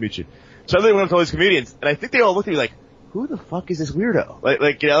 Larry, nice to meet you. So I literally went up to all these comedians, and I think they all looked at me like, who the fuck is this weirdo?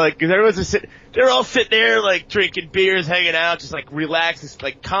 Cause everyone's just they're all sitting there, like, drinking beers, hanging out, just like relaxed, this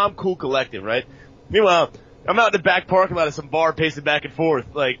like calm, cool collective, right? Meanwhile, I'm out in the back parking lot of some bar pacing back and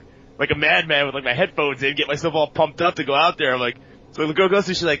forth, like a madman with like my headphones in, get myself all pumped up to go out there. I'm like, so the girl goes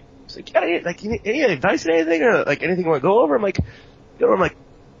to, she's like, any advice or anything, or like anything you want to go over? I'm like, I don't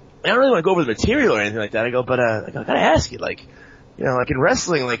really want to go over the material or anything like that. I go, but I gotta ask you, like in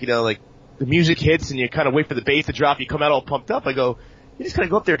wrestling, like the music hits and you kind of wait for the bass to drop, you come out all pumped up. I go, you just gotta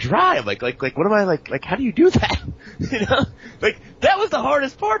go up there dry. I'm like, what am I like? How do you do that? Like that was the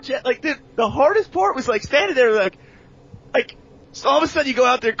hardest part, Jet. Like the hardest part was like standing there, like so all of a sudden you go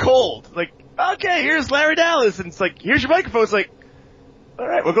out there cold, like, okay, here's Larry Dallas, and it's like, here's your microphone. It's like, all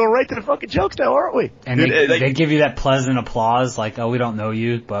right, we're going right to the fucking jokes now, aren't we? And they give you that pleasant applause, like, oh, we don't know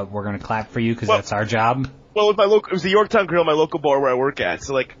you, but we're going to clap for you because that's our job. Well, it was the Yorktown Grill, my local bar where I work at.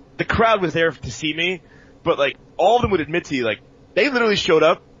 So, like, the crowd was there to see me, but, like, all of them would admit to you, like, they literally showed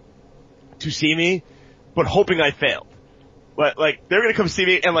up to see me, but hoping I failed. But, like, they're going to come see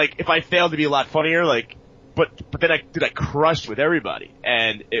me, and, like, if I failed, to be a lot funnier, like, but then I crushed with everybody.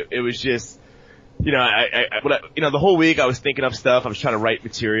 And it was just, the whole week I was thinking of stuff. I was trying to write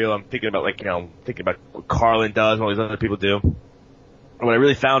material. I'm thinking about what Carlin does and all these other people do. And what I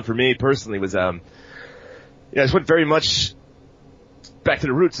really found for me personally was, I just went very much back to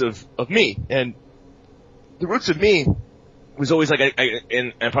the roots of me. And the roots of me was always like,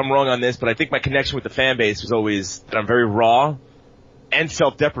 and if I'm wrong on this, but I think my connection with the fan base was always that I'm very raw and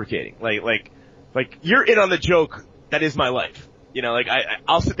self-deprecating. Like you're in on the joke. That is my life.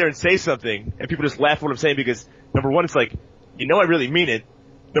 I'll sit there and say something, and people just laugh at what I'm saying because, number one, it's like, I really mean it.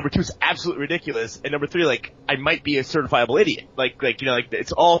 Number two, it's absolutely ridiculous. And number three, like, I might be a certifiable idiot.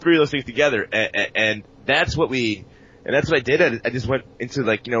 It's all three of those things together. And that's what I did. I just went into,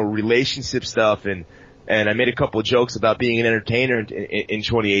 relationship stuff, and I made a couple of jokes about being an entertainer in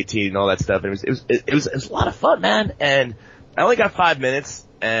 2018 and all that stuff. And it was a lot of fun, man. And I only got 5 minutes,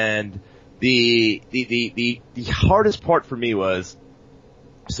 and the hardest part for me was,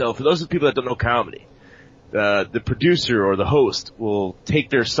 so for those people that don't know comedy, the producer or the host will take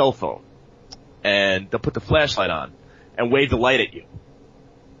their cell phone and they'll put the flashlight on and wave the light at you,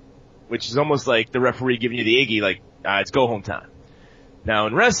 which is almost like the referee giving you the Iggy, like, it's go home time. Now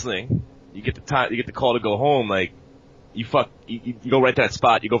in wrestling, you get the call to go home, like, you go right to that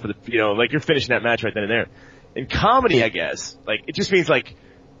spot, you go for the, like you're finishing that match right then and there. In comedy, I guess, like, it just means like,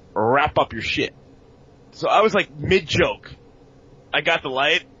 wrap up your shit. So I was like mid-joke. I got the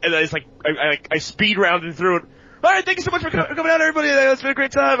light, and I just I speed rounded through it. Alright, thank you so much for coming out, everybody. It's been a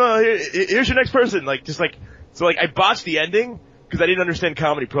great time. Here's your next person. So I botched the ending because I didn't understand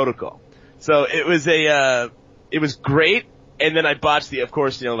comedy protocol. So it was great, and then I botched of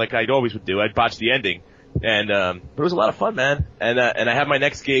course, like I always would do, I botched the ending. And, but it was a lot of fun, man. And I have my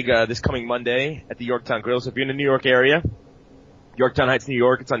next gig, this coming Monday at the Yorktown Grill. So if you're in the New York area, Yorktown Heights, New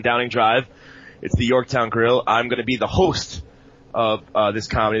York. It's on Downing Drive. It's the Yorktown Grill. I'm going to be the host of this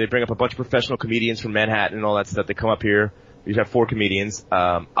comedy. They bring up a bunch of professional comedians from Manhattan and all that stuff. They come up here. We have 4 comedians.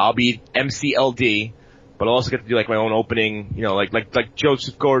 I'll be MCLD, but I'll also get to do like my own opening, like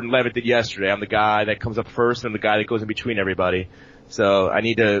Joseph Gordon-Levitt did yesterday. I'm the guy that comes up first and I'm the guy that goes in between everybody. So I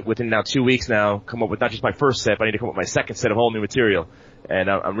need to, within now 2 weeks now, come up with not just my first set, but I need to come up with my second set of whole new material. And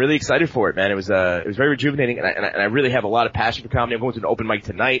I'm really excited for it, man. It was very rejuvenating, and I really have a lot of passion for comedy. I'm going to an open mic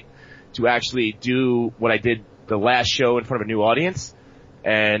tonight to actually do what I did the last show in front of a new audience.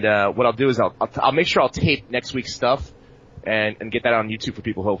 And what I'll do is I'll make sure I'll tape next week's stuff and get that on YouTube for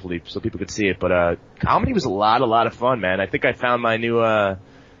people, hopefully, so people could see it. But comedy was a lot of fun, man. I think I found my new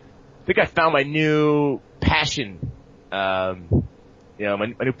passion. My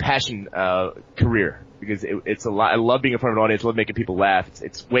new passion career, because it's a lot. I love being in front of an audience. I love making people laugh.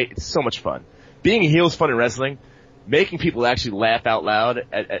 It's so much fun. Being a heel is fun in wrestling. Making people actually laugh out loud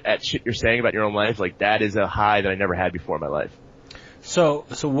at shit you're saying about your own life, like that is a high that I never had before in my life. So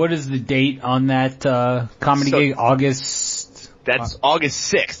what is the date on that comedy gig? August? That's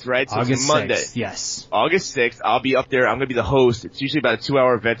August 6th, right? So August it's Monday. 6th, yes. August 6th, I'll be up there. I'm going to be the host. It's usually about a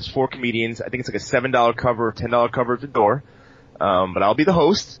 2-hour event. There's 4 comedians. I think it's like a $7 cover, $10 cover at the door. But I'll be the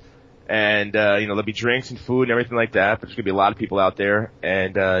host. And, there'll be drinks and food and everything like that. But there's going to be a lot of people out there.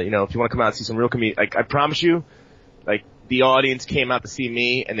 And, if you want to come out and see some real comedians, like, I promise you, like, the audience came out to see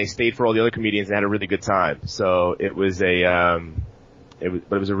me and they stayed for all the other comedians and had a really good time. So it was a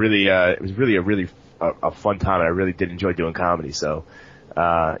really fun time, and I really did enjoy doing comedy. So,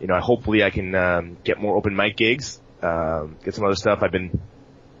 hopefully I can, get more open mic gigs, get some other stuff. I've been,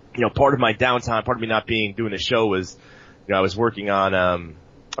 part of my downtime, part of me not doing the show was, I was working on,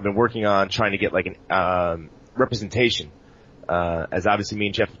 I've been working on trying to get like an, representation. As obviously me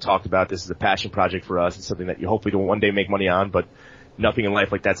and Jeff have talked about, this is a passion project for us. It's something that you hopefully will one day make money on, but nothing in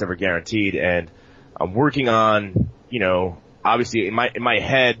life like that's ever guaranteed. And I'm working on, obviously in my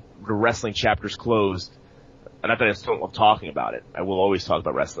head, the wrestling chapter's closed. Not that I don't love talking about it. I will always talk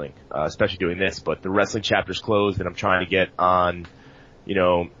about wrestling, especially doing this, but the wrestling chapter's closed and I'm trying to get on,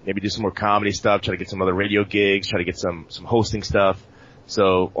 maybe do some more comedy stuff, try to get some other radio gigs, try to get some hosting stuff.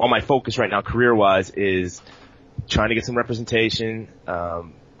 So all my focus right now career-wise is trying to get some representation,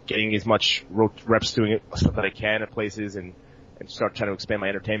 getting as much reps doing it, stuff that I can at places, and start trying to expand my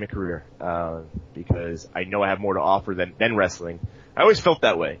entertainment career, because I know I have more to offer than wrestling. I always felt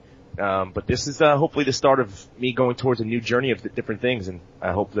that way. But this is, hopefully the start of me going towards a new journey of different things, and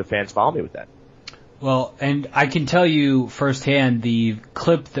I hope the fans follow me with that. Well, and I can tell you firsthand, the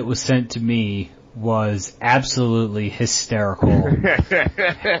clip that was sent to me was absolutely hysterical.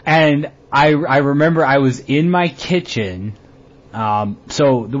 And I remember I was in my kitchen.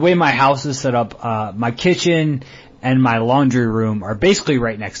 So the way my house is set up, my kitchen and my laundry room are basically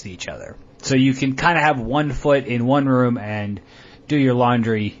right next to each other. So you can kind of have one foot in one room and do your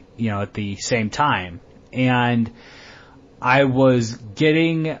laundry, at the same time. And I was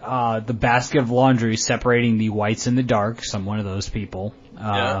getting the basket of laundry, separating the whites and the darks. I'm one of those people.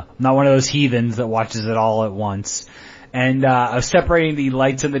 Not one of those heathens that watches it all at once. And I was separating the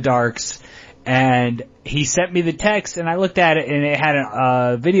lights and the darks, and he sent me the text, and I looked at it, and it had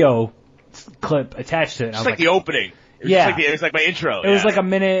a video clip attached to it. It's like the opening. It was like my intro. It was like a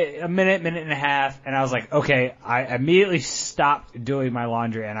minute and a half, and I was like, okay. I immediately stopped doing my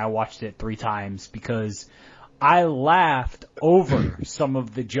laundry, and I watched it 3 times because I laughed over some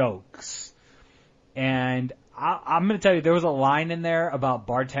of the jokes. And I'm going to tell you, there was a line in there about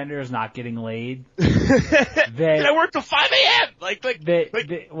bartenders not getting laid. that I worked till 5 a.m.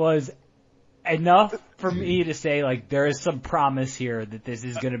 That was enough for me to say, like, there is some promise here that this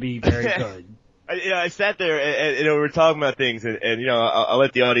is going to be very good. I sat there and we were talking about things, and I'll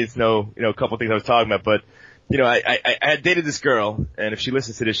let the audience know, a couple of things I was talking about. But, I had dated this girl, and if she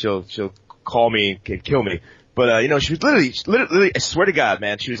listens to this, she'll call me and kill me. But, she was literally, I swear to God,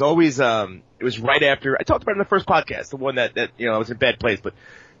 man, she was always, it was right after, I talked about it in the first podcast, the one that, I was in a bad place, but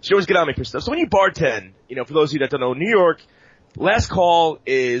she always get on me for stuff. So when you bartend, for those of you that don't know, New York, last call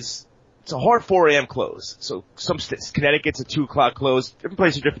it's a hard 4 a.m. close. So some states, Connecticut's a 2 o'clock close, different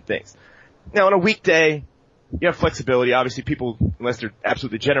places, different things. Now on a weekday, you have flexibility. Obviously people, unless they're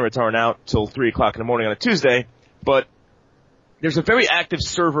absolute degenerates, aren't out till 3 o'clock in the morning on a Tuesday, but there's a very active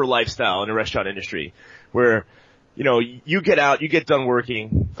server lifestyle in the restaurant industry where, you get out, you get done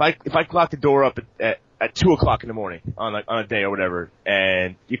working. If I clock the door up at 2 o'clock in the morning on a day or whatever,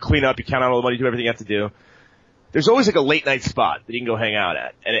 and you clean up, you count out all the money, do everything you have to do, there's always like a late night spot that you can go hang out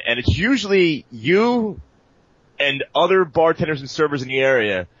at. And it's usually you and other bartenders and servers in the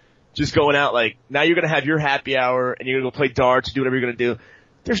area just going out like, now you're going to have your happy hour and you're going to go play darts, do whatever you're going to do.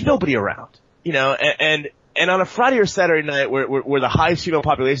 There's nobody around, and on a Friday or Saturday night where the highest female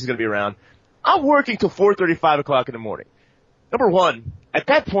population is going to be around, I'm working till 4:30, 5 o'clock in the morning. Number one, at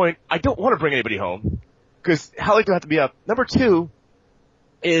that point, I don't want to bring anybody home, because how late do I have to be up? Number two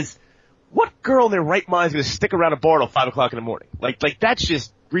is, what girl in their right mind is going to stick around a bar till 5 o'clock in the morning? Like that's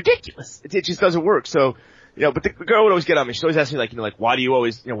just ridiculous. It just doesn't work. So, but the girl would always get on me. She'd always ask me why do you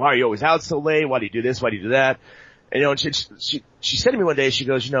always, why are you always out so late? Why do you do this? Why do you do that? And, she said to me one day, she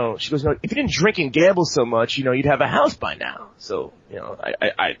goes, if you didn't drink and gamble so much, you'd have a house by now. So,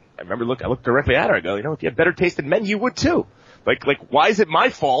 I remember I looked directly at her. I go, if you had better taste than men, you would too. Like, why is it my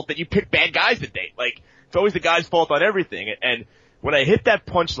fault that you pick bad guys to date? Like, it's always the guy's fault on everything. And when I hit that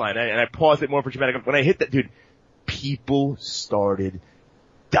punchline, and I paused it more for dramatic, when I hit that, dude, people started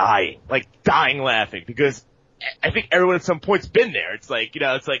dying laughing, because I think everyone at some point's been there. It's like,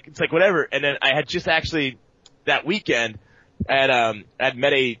 it's like whatever. And then I had just actually, that weekend, I'd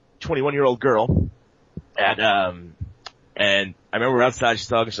met a 21-year-old girl, and I remember we're outside, she's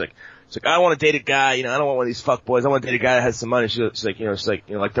talking, she's like, I don't want to date a guy, I don't want one of these fuck boys. I want to date a guy that has some money. She's like,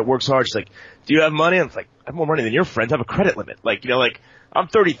 that works hard. She's like, do you have money? I'm like, I have more money than your friends. I have a credit limit. I'm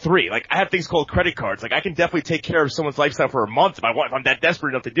 33. I have things called credit cards. I can definitely take care of someone's lifestyle for a month if I'm that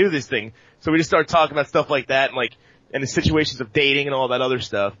desperate enough to do this thing. So we just started talking about stuff like that, and the situations of dating and all that other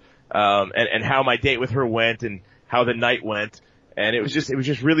stuff, and how my date with her went and how the night went. And it was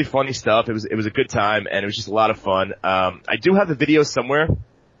just really funny stuff. It was a good time, and it was just a lot of fun. I do have the video somewhere.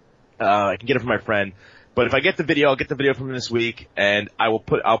 I can get it from my friend. But if I get the video, I'll get the video from him this week, and I'll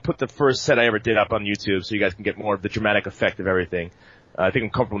put the first set I ever did up on YouTube so you guys can get more of the dramatic effect of everything. I think I'm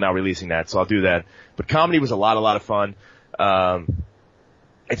comfortable now releasing that, so I'll do that. But comedy was a lot of fun.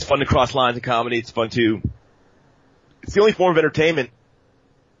 It's fun to cross lines in comedy. It's the only form of entertainment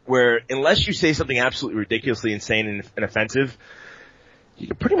where, unless you say something absolutely ridiculously insane and offensive, you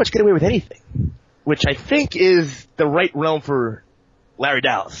can pretty much get away with anything, which I think is the right realm for Larry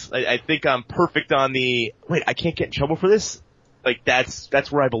Dallas. I think I'm perfect on I can't get in trouble for this?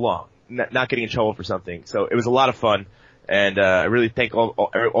 That's where I belong. Not getting in trouble for something. So it was a lot of fun. And, I really thank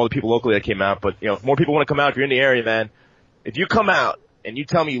all the people locally that came out. But, if more people want to come out, if you're in the area, man, if you come out and you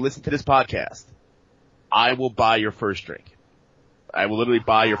tell me you listen to this podcast, I will buy your first drink. I will literally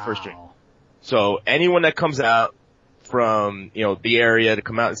buy your first drink. So anyone that comes out from, the area to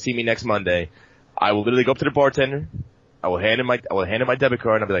come out and see me next Monday, I will literally go up to the bartender. I will hand him my debit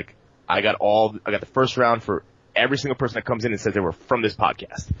card, and I'll be like, I got the first round for every single person that comes in and says they were from this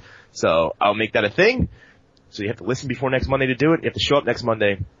podcast. So I'll make that a thing. So you have to listen before next Monday to do it. You have to show up next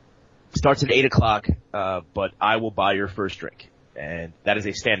Monday. It starts at 8:00, but I will buy your first drink. And that is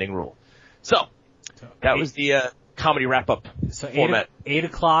a standing rule. So that was the, comedy wrap-up format.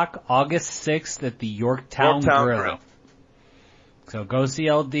 8:00, August 6th at the Yorktown Grill. So go see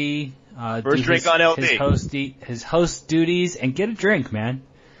LD. First drink on LD. His host duties, and get a drink, man.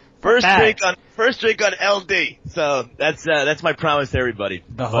 First drink on LD. So that's my promise to everybody.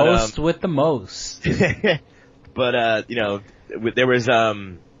 The host with the most. But there was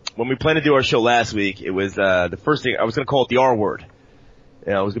when we planned to do our show last week, it was the first thing I was going to call it the R word. It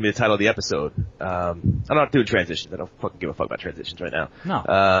was going to be the title of the episode. I'm not doing transitions. I don't fucking give a fuck about transitions right now. No.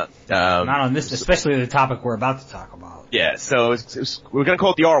 Not on this, especially the topic we're about to talk about. Yeah, so we're going to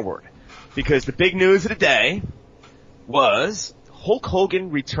call it the R word. Because the big news of the day was Hulk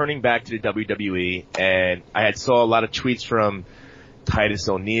Hogan returning back to the WWE, and I saw a lot of tweets from Titus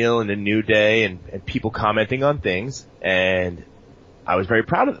O'Neil and the New Day and people commenting on things, and I was very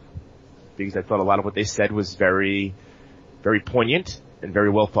proud of them because I thought a lot of what they said was very, very poignant and very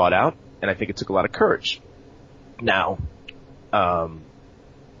well thought out, and I think it took a lot of courage. Now,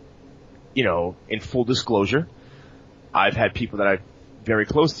 in full disclosure, I've had people that I'm very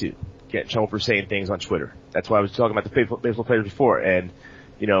close to get in trouble for saying things on Twitter. That's why I was talking about the baseball players before. And,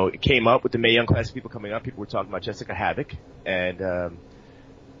 it came up with the Mae Young Classic people coming up. People were talking about Jessica Havoc. And,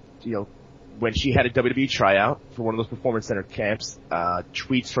 when she had a WWE tryout for one of those performance center camps,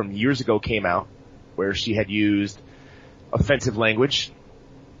 tweets from years ago came out where she had used offensive language,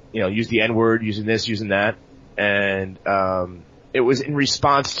 used the N-word, using this, using that. And, it was in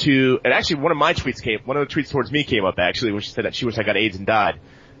response to, and actually one of the tweets towards me came up actually, where she said that she wished I got AIDS and died.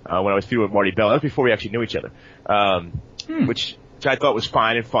 When I was feuding with Marty Bell. That was before we actually knew each other. Which I thought was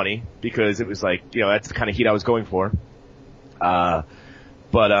fine and funny because it was like, that's the kind of heat I was going for. The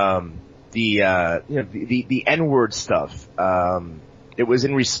N-word stuff, it was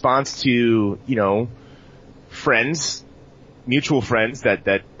in response to, friends, mutual friends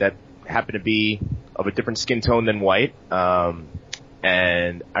that happen to be of a different skin tone than white.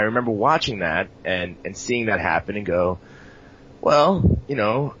 And I remember watching that and seeing that happen and go, well,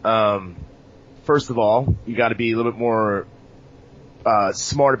 first of all, you got to be a little bit more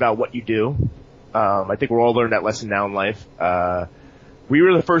smart about what you do. I think we're all learning that lesson now in life. We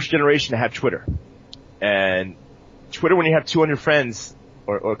were the first generation to have Twitter. And Twitter, when you have 200 friends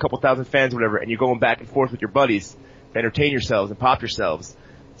or a couple thousand fans or whatever, and you're going back and forth with your buddies to entertain yourselves and pop yourselves,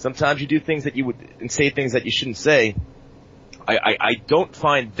 sometimes you do things and say things that you shouldn't say. I don't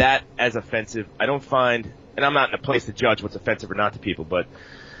find that as offensive. I don't find, and I'm not in a place to judge what's offensive or not to people, but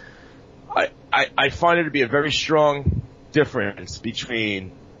I find it to be a very strong difference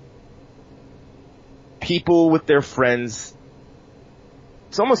between people with their friends.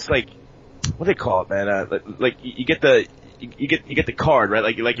 It's almost like, what do they call it, man? Like you get the card, right?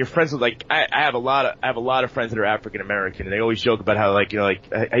 Like your friends with, like, I have a lot of friends that are African American, and they always joke about how, like, you know, like,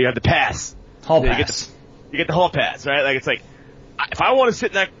 you have the pass. Hall pass. You get the hall pass, right? Like, it's like, if I want to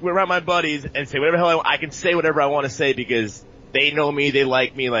sit around my buddies and say whatever the hell I can say whatever I want to say because they know me, they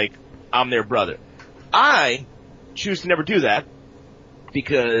like me, like I'm their brother. I choose to never do that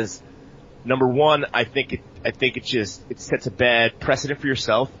because, number one, I think it sets a bad precedent for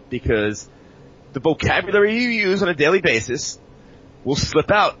yourself because the vocabulary you use on a daily basis will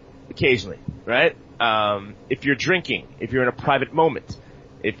slip out occasionally, right? If you're drinking, if you're in a private moment,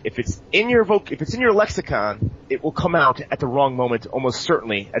 if it's in your lexicon, it will come out at the wrong moment almost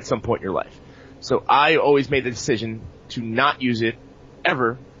certainly at some point in your life. So I always made the decision to not use it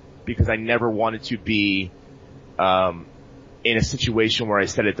ever because I never wanted to be in a situation where I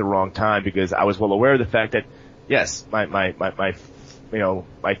said it at the wrong time because I was well aware of the fact that, yes, my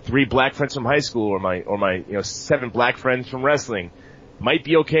 3 black friends from high school or my 7 black friends from wrestling might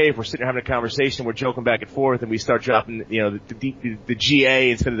be okay if we're sitting here having a conversation, we're joking back and forth, and we start dropping, the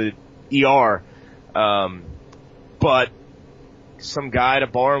GA instead of the ER. But some guy at a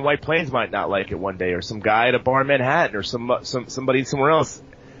bar in White Plains might not like it one day, or some guy at a bar in Manhattan, or somebody somewhere else.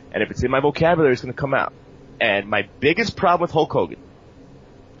 And if it's in my vocabulary, it's going to come out. And my biggest problem with Hulk Hogan,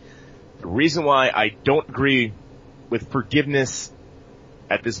 the reason why I don't agree with forgiveness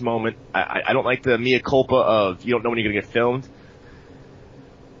at this moment, I don't like the mea culpa of you don't know when you're going to get filmed.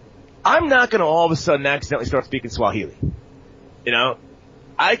 I'm not going to all of a sudden accidentally start speaking Swahili. You know,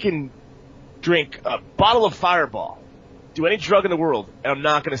 I can drink a bottle of Fireball, do any drug in the world, and I'm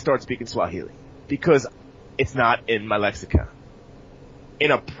not going to start speaking Swahili because it's not in my lexicon.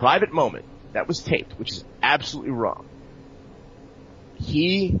 In a private moment that was taped, which is absolutely wrong,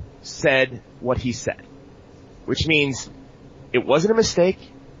 he said what he said, which means it wasn't a mistake.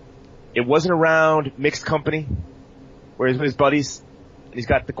 It wasn't around mixed company where he's with his buddies and he's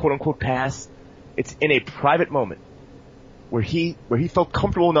got the quote unquote pass. It's in a private moment where he felt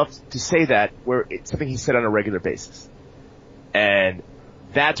comfortable enough to say that, where it's something he said on a regular basis. And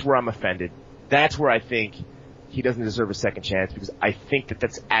that's where I'm offended. That's where I think he doesn't deserve a second chance because I think that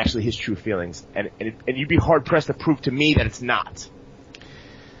that's actually his true feelings. And you'd be hard pressed to prove to me that it's not.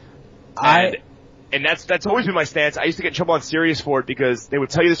 And that's always been my stance. I used to get in trouble on Sirius for it because they would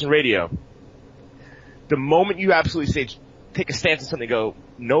tell you this in radio. The moment you absolutely take a stance on something and go,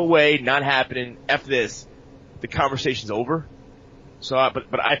 no way, not happening, F this, the conversation's over. So,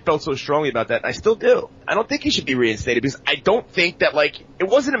 but I felt so strongly about that, and I still do. I don't think he should be reinstated because I don't think that, like, it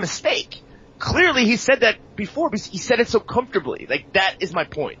wasn't a mistake. Clearly he said that before because he said it so comfortably. Like, that is my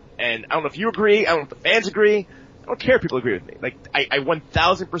point. And I don't know if you agree, I don't know if the fans agree. I don't care if people agree with me. Like, I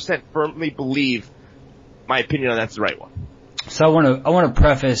 1000% firmly believe my opinion on that's the right one. So I want to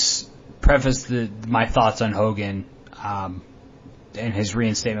preface my thoughts on Hogan and his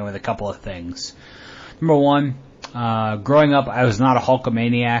reinstatement with a couple of things. Number one, growing up, I was not a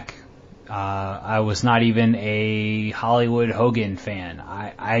Hulkamaniac. I was not even a Hollywood Hogan fan.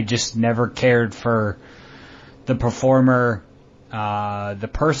 I just never cared for the performer, the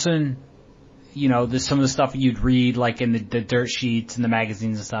person. You know, some of the stuff you'd read, like in the dirt sheets and the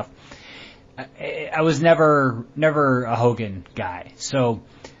magazines and stuff. I was never a Hogan guy. So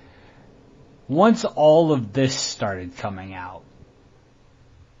once all of this started coming out,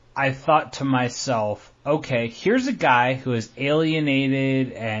 I thought to myself, okay, here's a guy who has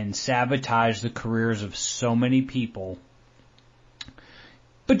alienated and sabotaged the careers of so many people,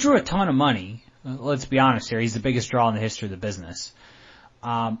 but drew a ton of money. Let's be honest here. He's the biggest draw in the history of the business.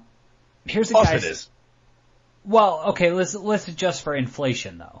 Here's a guy. Well, okay, let's adjust for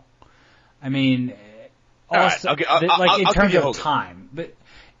inflation though. I mean, also, right, okay, in terms of time, but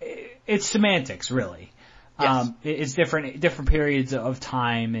it's semantics, really. Yes. It's different periods of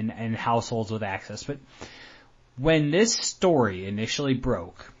time and households with access. But when this story initially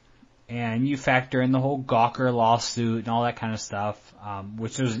broke, and you factor in the whole Gawker lawsuit and all that kind of stuff,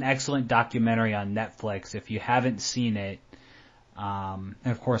 which was an excellent documentary on Netflix. If you haven't seen it, and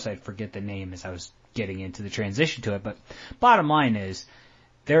of course I forget the name as I was getting into the transition to it, but bottom line is,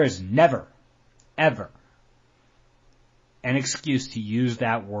 there is never, ever an excuse to use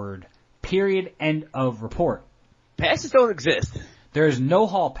that word. Period. End of report. Passes don't exist. There is no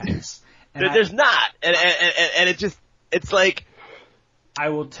hall pass. There's not. And it's like, I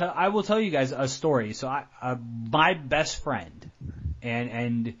will tell you guys a story. So my best friend,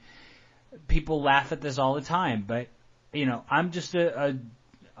 and people laugh at this all the time, but, I'm just a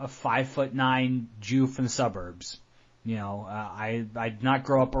 5'9" Jew from the suburbs. I did not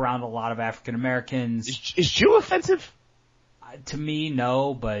grow up around a lot of African Americans. Is Jew offensive? To me,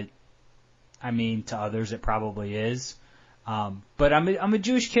 no, but to others it probably is. But I'm a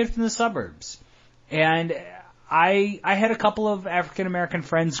Jewish kid from the suburbs, and I had a couple of African American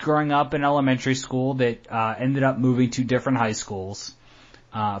friends growing up in elementary school that ended up moving to different high schools.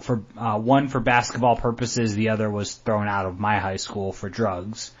 For one for basketball purposes, the other was thrown out of my high school for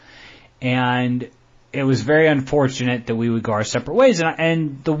drugs, and it was very unfortunate that we would go our separate ways.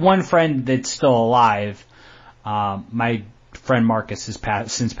 And the one friend that's still alive, my friend Marcus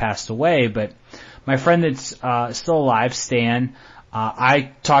has since passed away, but my friend that's still alive, Stan,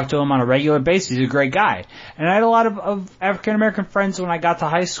 I talk to him on a regular basis. He's a great guy. And I had a lot of African American friends when I got to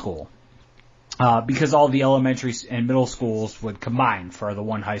high school, because all the elementary and middle schools would combine for the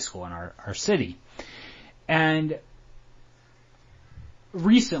one high school in our city. And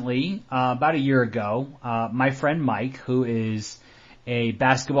recently, about a year ago, my friend Mike, who is a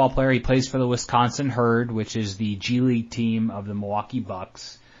basketball player, he plays for the Wisconsin Herd, which is the G League team of the Milwaukee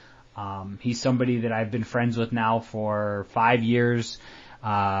Bucks. He's somebody that I've been friends with now for 5 years.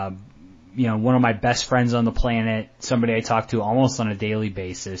 One of my best friends on the planet, somebody I talk to almost on a daily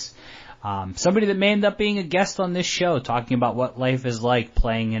basis. Somebody that may end up being a guest on this show, talking about what life is like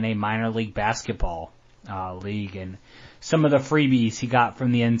playing in a minor league basketball league and some of the freebies he got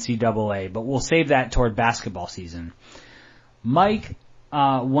from the NCAA, but we'll save that toward basketball season. Mike,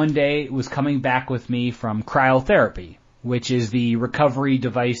 one day was coming back with me from cryotherapy, which is the recovery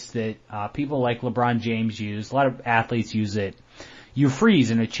device that people like LeBron James use. A lot of athletes use it. You freeze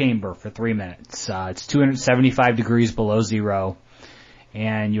in a chamber for 3 minutes. It's 275 degrees below zero,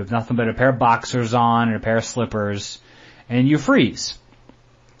 and you have nothing but a pair of boxers on and a pair of slippers, and you freeze.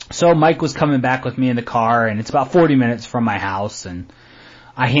 So Mike was coming back with me in the car, and it's about 40 minutes from my house, and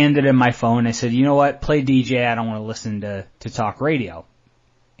I handed him my phone. I said, you know what, play DJ. I don't want to listen to talk radio.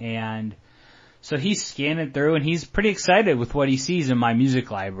 And so he's scanning through, and he's pretty excited with what he sees in my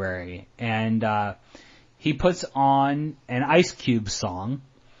music library. And he puts on an Ice Cube song.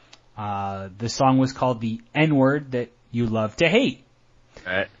 The song was called The N-Word That You Love to Hate.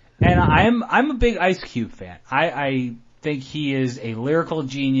 Right. And I'm a big Ice Cube fan. I think he is a lyrical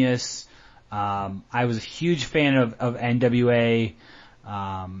genius. I was a huge fan of NWA.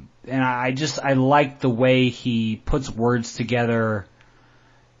 And I like the way he puts words together,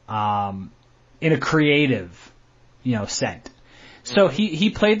 in a creative, scent. So he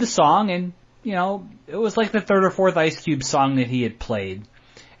played the song, and, it was like the third or fourth Ice Cube song that he had played.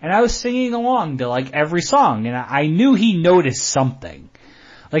 And I was singing along to like every song, and I knew he noticed something.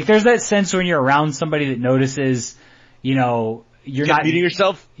 Like there's that sense when you're around somebody that notices, you're not muting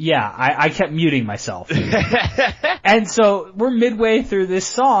yourself? Yeah, I kept muting myself. And so we're midway through this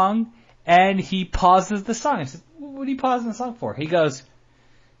song, and he pauses the song. I said, what are you pausing the song for? He goes,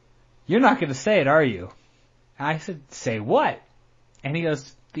 you're not going to say it, are you? And I said, say what? And he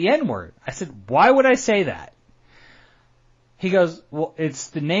goes, the N-word. I said, why would I say that? He goes, well, it's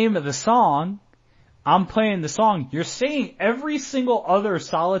the name of the song. I'm playing the song. You're singing every single other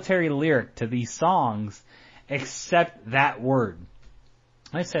solitary lyric to these songs except that word.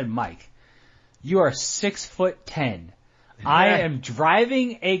 I said, Mike, you are 6'10". I am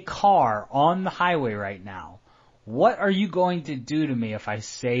driving a car on the highway right now. What are you going to do to me if I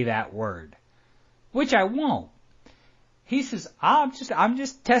say that word? Which I won't. He says, I'm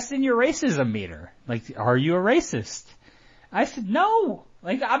just testing your racism meter. Like, are you a racist? I said, no.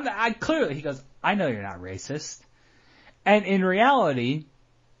 Like, I clearly, he goes, I know you're not racist. And in reality,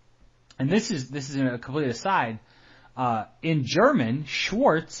 and this is a complete aside, in German,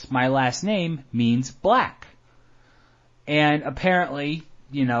 Schwartz, my last name, means black. And apparently,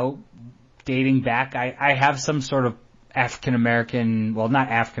 dating back, I have some sort of African-American, well, not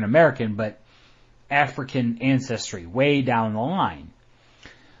African-American, but African ancestry way down the line.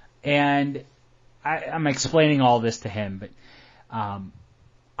 And I'm explaining all this to him, but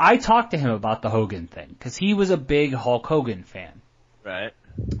I talked to him about the Hogan thing, because he was a big Hulk Hogan fan. Right.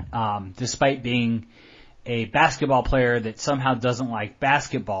 Despite being a basketball player that somehow doesn't like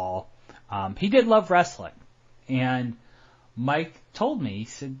basketball, he did love wrestling. And Mike told me, he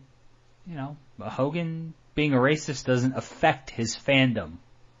said, Hogan being a racist doesn't affect his fandom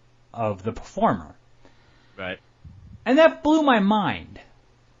of the performer. Right. And that blew my mind.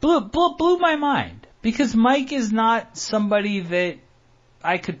 Blew my mind. Because Mike is not somebody that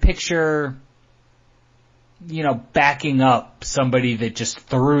I could picture, backing up somebody that just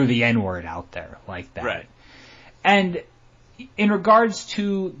threw the N-word out there like that. Right. And, in regards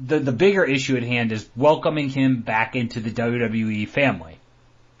to the bigger issue at hand is welcoming him back into the WWE family.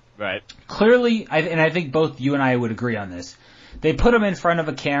 Right. Clearly, I think both you and I would agree on this. They put him in front of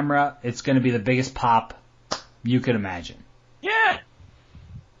a camera, it's going to be the biggest pop you could imagine. Yeah.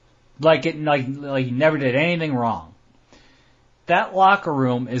 Like he never did anything wrong. That locker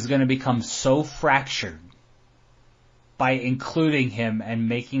room is going to become so fractured by including him and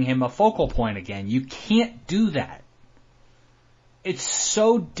making him a focal point again. You can't do that. It's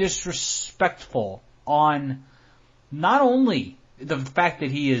so disrespectful on not only the fact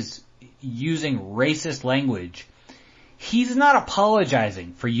that he is using racist language, he's not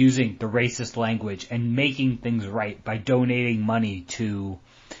apologizing for using the racist language and making things right by donating money to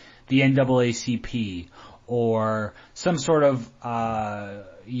the NAACP or some sort of,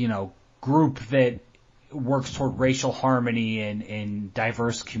 group that works toward racial harmony in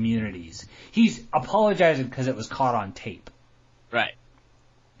diverse communities. He's apologizing because it was caught on tape. Right.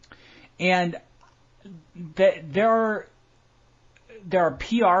 And there are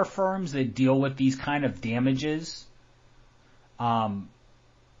PR firms that deal with these kind of damages,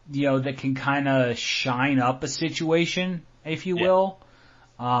 that can kind of shine up a situation, if you will.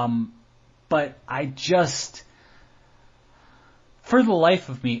 But I just, for the life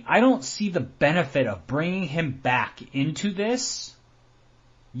of me, I don't see the benefit of bringing him back into this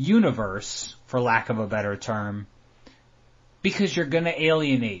universe, for lack of a better term, because you're going to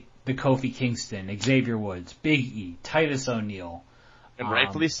alienate the Kofi Kingston, Xavier Woods, Big E, Titus O'Neil. And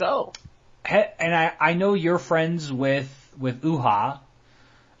rightfully so. And I know you're friends with Uha.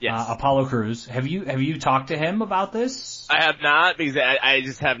 Yes. Apollo Crews. Have you talked to him about this? I have not, because I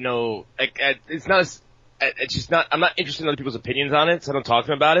just have no, it's just not, I'm not interested in other people's opinions on it, so I don't talk to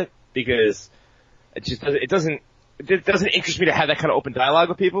them about it, because it doesn't interest me to have that kind of open dialogue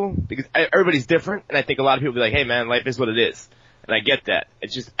with people, because everybody's different, and I think a lot of people be like, hey man, life is what it is. And I get that.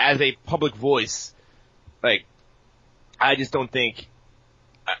 It's just, as a public voice, I just don't think,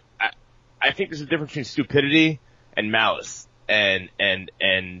 I think there's a difference between stupidity and malice. And I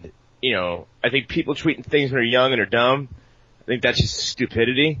think people tweeting things when they're young and are dumb, I think that's just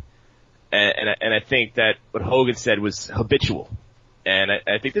stupidity. And I think that what Hogan said was habitual. And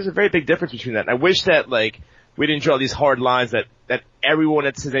I think there's a very big difference between that. And I wish that, we didn't draw these hard lines that everyone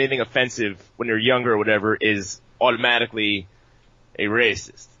that says anything offensive when they're younger or whatever is automatically a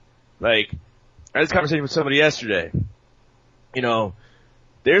racist. I had this conversation with somebody yesterday.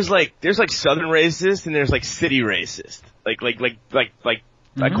 There's Southern racist and there's city racist. I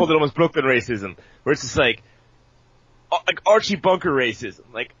called it almost Brooklyn racism, where it's just like Archie Bunker racism.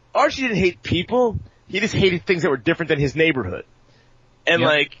 Archie didn't hate people, he just hated things that were different than his neighborhood. And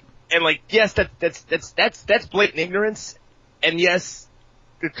yes, that's blatant ignorance, and yes,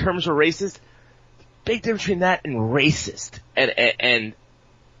 the terms are racist. Big difference between that and racist. It's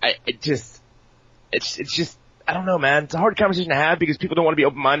just, I don't know, man. It's a hard conversation to have because people don't want to be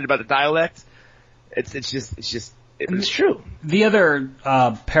open-minded about the dialect. It's true. The other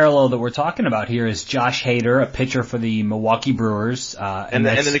parallel that we're talking about here is Josh Hader, a pitcher for the Milwaukee Brewers, and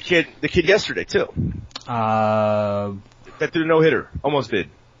then the kid yesterday too. That did a no-hitter, almost did.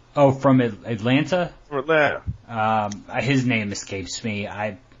 Oh, from Atlanta? From Atlanta. His name escapes me.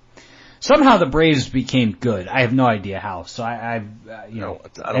 Somehow the Braves became good. I have no idea how. So and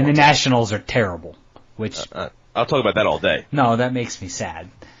the Nationals are terrible. Which I'll talk about that all day. No, that makes me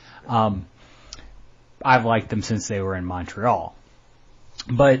sad. I've liked them since they were in Montreal.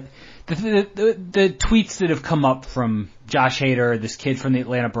 But the tweets that have come up from Josh Hader, this kid from the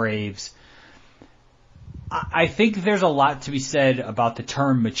Atlanta Braves, I think there's a lot to be said about the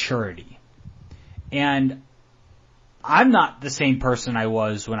term maturity. And I'm not the same person I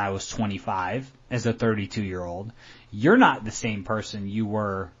was when I was 25 as a 32-year-old. You're not the same person you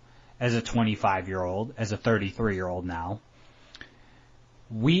were as a 25-year-old, as a 33-year-old now.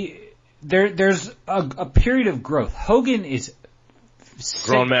 There's a period of growth. Hogan is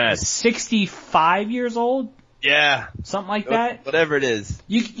grown man, 65 years old. Yeah, something like that. Whatever it is,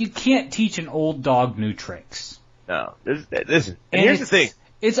 you can't teach an old dog new tricks. No, listen. And here's the thing: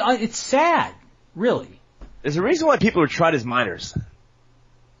 it's sad, really. There's a reason why people are tried as minors.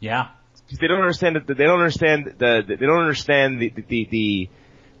 Yeah, because they don't understand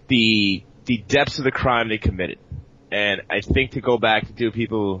the depths of the crime they committed. And I think to go back to do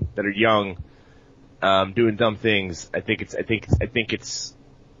people that are young, doing dumb things, I think it's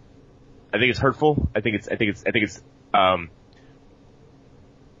hurtful. I don't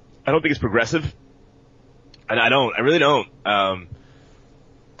think it's progressive. And I really don't.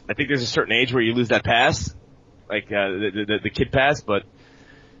 I think there's a certain age where you lose that pass, the kid pass, but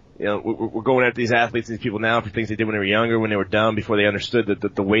we're going after these athletes and these people now for things they did when they were younger, when they were dumb, before they understood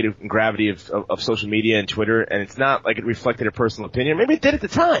the weight and gravity of social media and Twitter. And it's not like it reflected a personal opinion. Maybe it did at the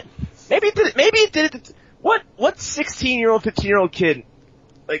time. Maybe it did. What 16-year-old, 15-year-old kid,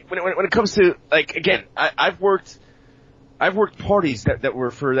 like, when it comes to, like, again, I've worked parties that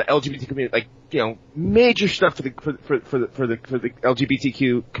were for the LGBT community, like, major stuff for the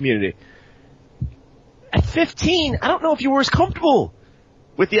LGBTQ community. At 15, I don't know if you were as comfortable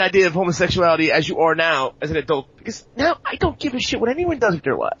with the idea of homosexuality as you are now as an adult, because now I don't give a shit what anyone does with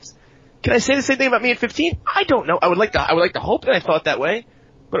their lives. Can I say the same thing about me at 15? I don't know. I would like to hope that I thought that way,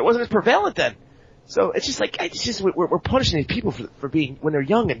 but it wasn't as prevalent then. So it's just like, we're punishing these people for being, when they're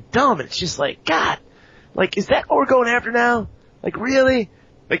young and dumb, and it's just like, God, like, is that what we're going after now? Like, really?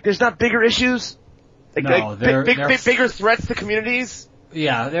 Like, there's not bigger issues? Like, no, bigger threats to communities?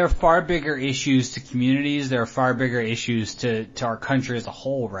 Yeah, there are far bigger issues to communities. There are far bigger issues to our country as a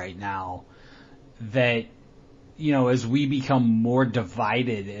whole right now that, as we become more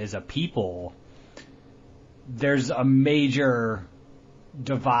divided as a people, there's a major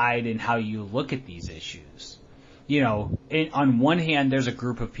divide in how you look at these issues. On one hand, there's a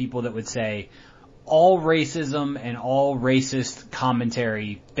group of people that would say all racism and all racist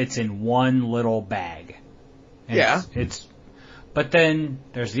commentary fits in one little bag. And but then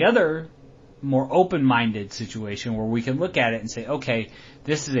there's the other, more open-minded situation where we can look at it and say, okay,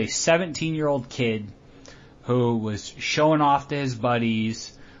 this is a 17-year-old kid who was showing off to his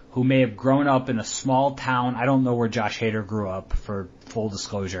buddies, who may have grown up in a small town. I don't know where Josh Hader grew up, for full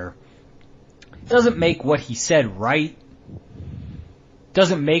disclosure. Doesn't make what he said right.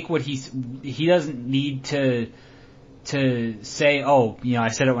 Doesn't make what he doesn't need to say, I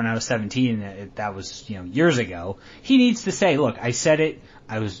said it when I was 17, and that was, years ago. He needs to say, look, I said it,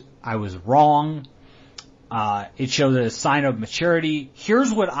 I was wrong, it shows a sign of maturity.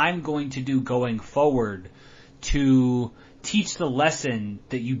 Here's what I'm going to do going forward to teach the lesson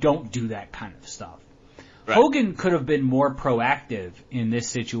that you don't do that kind of stuff. Right. Hogan could have been more proactive in this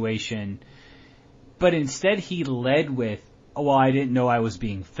situation, but instead he led with, I didn't know I was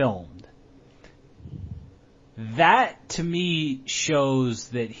being filmed. That, to me, shows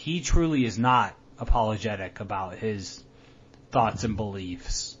that he truly is not apologetic about his thoughts and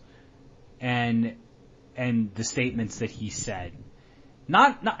beliefs and the statements that he said.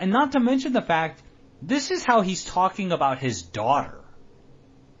 Not to mention the fact, this is how he's talking about his daughter.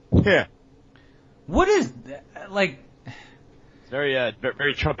 Yeah. What is that? Like? Very,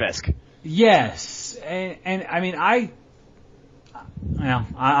 very Trump-esque. Yes, and I mean, I'm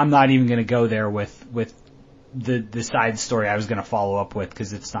not even going to go there with the side story I was going to follow up with,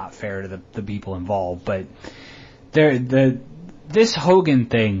 because it's not fair to the people involved. But this Hogan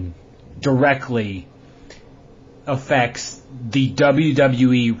thing directly affects the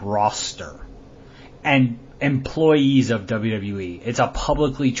WWE roster and employees of WWE. It's a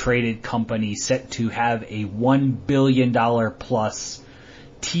publicly traded company set to have a $1 billion plus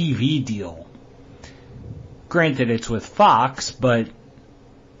TV deal. Granted, it's with Fox, but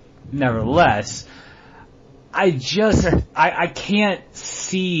nevertheless, I can't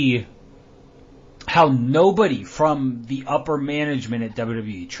see how nobody from the upper management at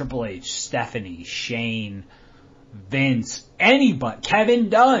WWE, Triple H, Stephanie, Shane, Vince, anybody, Kevin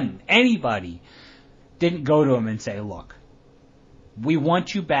Dunn, anybody, didn't go to him and say, look, we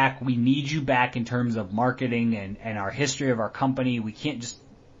want you back, we need you back in terms of marketing and our history of our company. We can't just,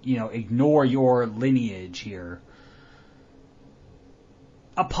 ignore your lineage here.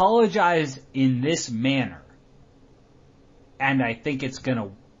 Apologize in this manner. And I think it's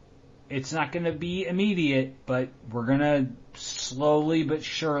not gonna be immediate, but we're gonna slowly but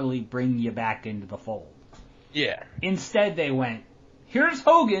surely bring you back into the fold. Yeah. Instead they went, here's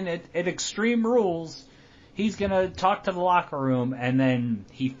Hogan at Extreme Rules. He's gonna talk to the locker room, and then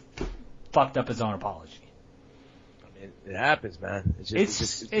he fucked up his own apology. It happens, man. It's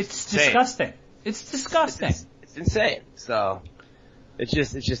disgusting. It's disgusting. It's insane. So, it's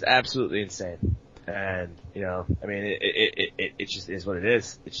just absolutely insane. And, it just is what it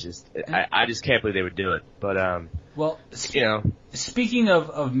is. It's just, I just can't believe they would do it. But, speaking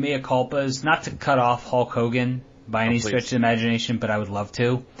of mea culpas, not to cut off Hulk Hogan by any stretch of the imagination, but I would love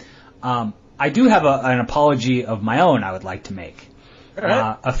to. I do have an apology of my own I would like to make.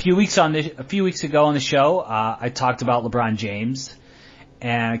 Right. A few weeks ago on the show, I talked about LeBron James,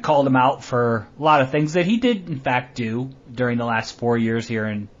 and I called him out for a lot of things that he did in fact do during the last 4 years here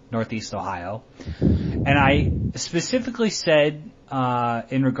in Northeast Ohio. And I specifically said,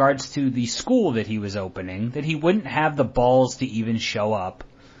 in regards to the school that he was opening, that he wouldn't have the balls to even show up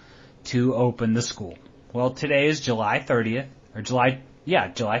to open the school. Well, today is July 30th, or July Yeah,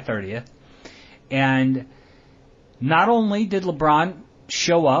 July 30th. And not only did LeBron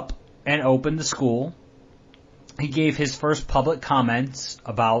show up and open the school, he gave his first public comments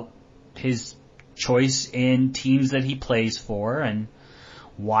about his choice in teams that he plays for and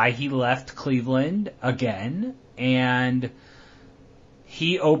why he left Cleveland again. And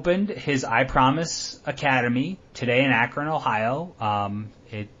he opened his I Promise Academy today in Akron, Ohio.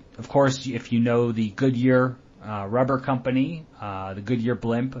 Of course, if you know the Goodyear rubber company, the Goodyear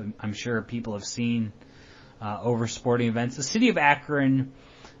blimp, I'm sure people have seen over sporting events. The city of Akron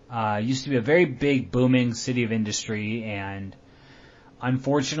used to be a very big, booming city of industry, and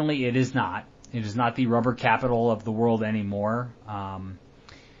unfortunately it is not. It is not the rubber capital of the world anymore.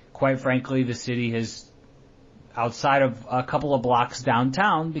 Quite frankly, the city has, outside of a couple of blocks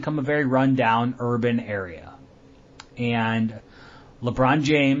downtown, become a very run-down urban area. And LeBron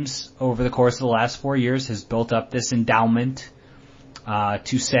James, over the course of the last 4 years, has built up this endowment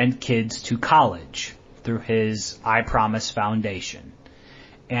to send kids to college through his I Promise Foundation.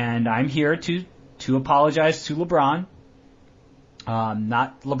 And I'm here to apologize to LeBron.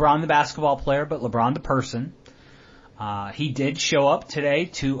 Not LeBron the basketball player, but LeBron the person. He did show up today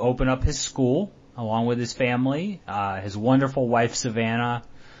to open up his school along with his family. His wonderful wife, Savannah,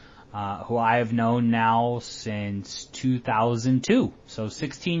 who I have known now since 2002, so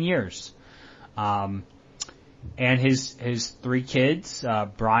 16 years. And his 3 kids,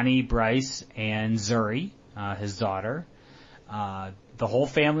 Bronny, Bryce, and Zuri, his daughter. The whole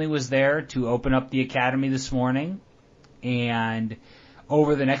family was there to open up the academy this morning. And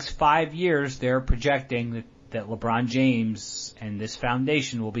over the next 5 years, they're projecting that LeBron James and this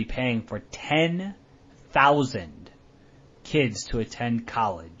foundation will be paying for 10,000 kids to attend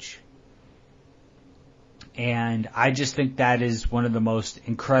college. And I just think that is one of the most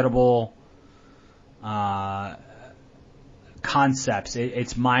incredible concepts.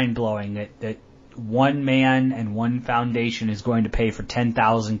 It's mind-blowing that one man and one foundation is going to pay for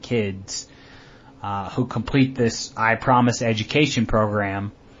 10,000 kids who complete this I Promise education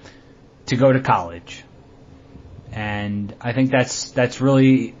program to go to college. And I think that's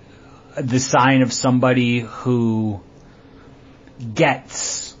really the sign of somebody who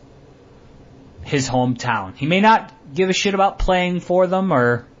gets his hometown. He may not give a shit about playing for them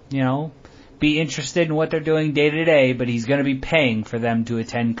or, be interested in what they're doing day to day, but he's going to be paying for them to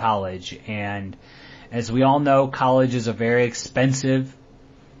attend college. And as we all know, college is a very expensive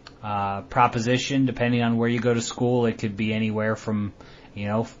proposition. Depending on where you go to school, it could be anywhere from,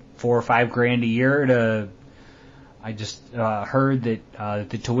 $4 or $5 grand a year to, I just heard that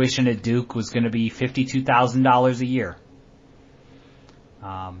the tuition at Duke was going to be $52,000 a year.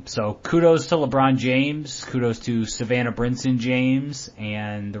 So kudos to LeBron James, kudos to Savannah Brinson James,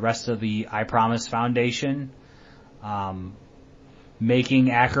 and the rest of the I Promise Foundation, making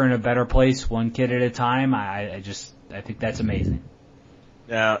Akron a better place, one kid at a time. I think that's amazing.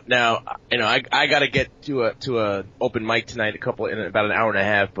 Now, I got to get to a open mic tonight, in about an hour and a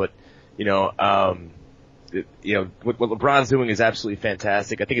half. But, what LeBron's doing is absolutely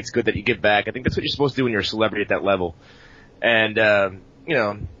fantastic. I think it's good that you give back. I think that's what you're supposed to do when you're a celebrity at that level. And,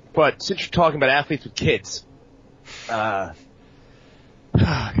 but since you're talking about athletes with kids, oh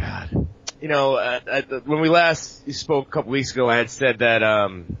God, when we last spoke a couple weeks ago, I had said that,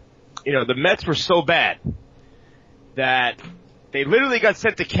 the Mets were so bad that they literally got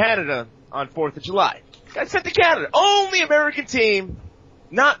sent to Canada on 4th of July. Got sent to Canada. Only American team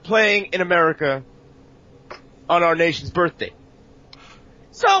not playing in America on our nation's birthday.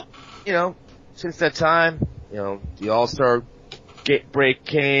 So, since that time, the All-Star break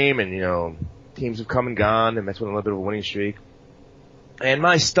came and, teams have come and gone, and that's when a little bit of a winning streak. And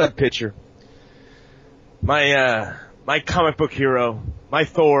my stud pitcher, my comic book hero, my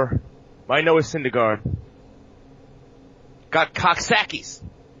Thor, my Noah Syndergaard, got Coxsackies.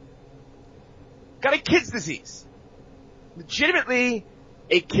 Got a kid's disease. Legitimately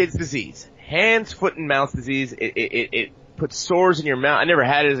a kid's disease. Hands, foot, and mouth disease. It puts sores in your mouth. I never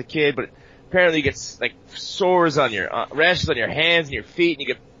had it as a kid, but apparently you get like sores on your, rashes on your hands and your feet, and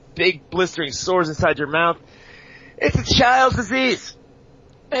you get big blistering sores inside your mouth. It's a child's disease.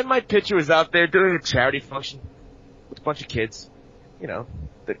 And my pitcher was out there doing a charity function with a bunch of kids,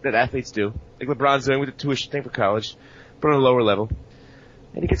 that athletes do. Like LeBron's doing with the tuition thing for college, but on a lower level.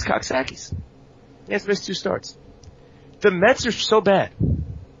 And he gets Coxsackies. He has missed 2 starts. The Mets are so bad.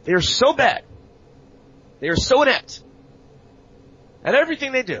 They are so bad. They are so inept at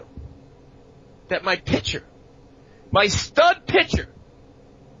everything they do that my pitcher, my stud pitcher,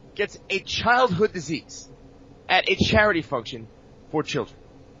 gets a childhood disease at a charity function for children.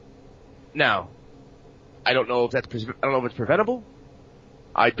 Now, I don't know if it's preventable.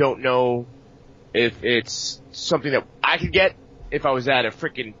 I don't know if it's something that I could get if I was at a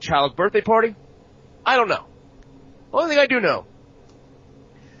freaking child's birthday party. I don't know. The only thing I do know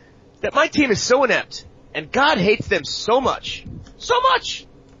is that my team is so inept, and God hates them so much,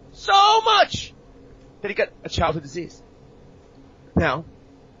 that he got a childhood disease. Now,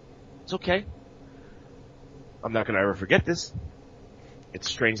 it's okay. I'm not going to ever forget this. It's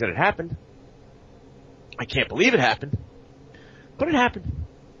strange that it happened. I can't believe it happened. But it happened.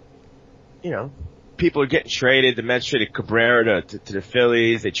 You know, people are getting traded. The Mets traded Cabrera to the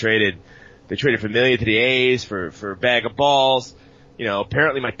Phillies. They traded Familia to the A's for a bag of balls. You know,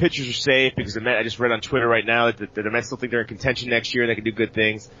 apparently my pitchers are safe because the Mets, I just read on Twitter right now that the Mets still think they're in contention next year and they can do good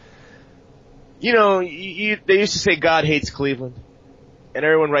things. You know, they used to say God hates Cleveland. And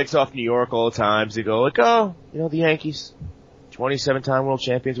everyone writes off New York all the time. They go like, oh, you know, the Yankees, 27-time world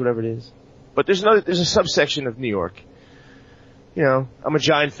champions, whatever it is. But there's a subsection of New York. You know, I'm a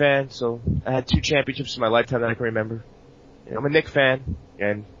Giant fan, so I had 2 championships in my lifetime that I can remember. You know, I'm a Knicks fan,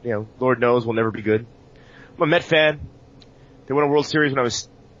 and, you know, Lord knows we'll never be good. I'm a Met fan. They won a World Series when I was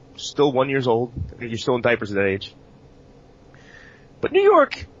still 1 year old. I think you're still in diapers at that age. But New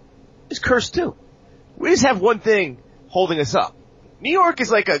York is cursed too. We just have one thing holding us up. New York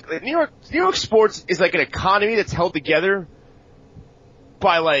New York sports is like an economy that's held together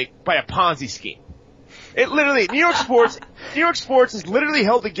by a Ponzi scheme. It literally, New York sports is literally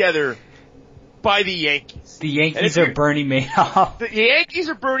held together by the Yankees. The Yankees are Bernie Madoff. The Yankees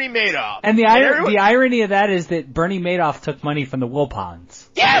are Bernie Madoff. And the irony of that is that Bernie Madoff took money from the Wilpons.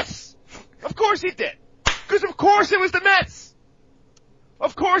 Yes! Of course he did. Because of course it was the Mets.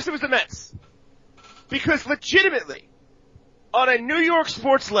 Of course it was the Mets. Because legitimately, on a New York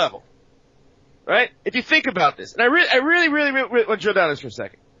sports level, right? If you think about this, and I really want to drill down this for a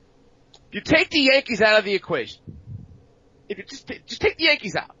second. If you take the Yankees out of the equation, if you just take the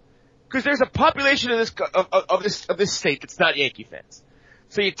Yankees out, because there's a population of this state that's not Yankee fans.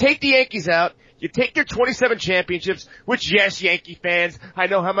 So you take the Yankees out, you take their 27 championships, which yes, Yankee fans, I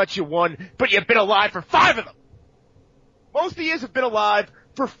know how much you won, but you've been alive for 5 of them. Most of the years have been alive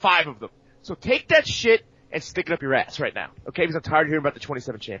for 5 of them. So take that shit and stick it up your ass right now, okay? Because I'm tired of hearing about the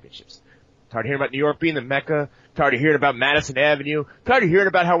 27 championships. I'm tired of hearing about New York being the Mecca. I'm tired of hearing about Madison Avenue. I'm tired of hearing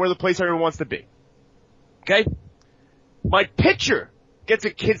about how we're the place everyone wants to be. Okay? My pitcher gets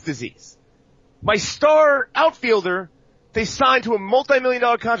a kid's disease. My star outfielder, they signed to a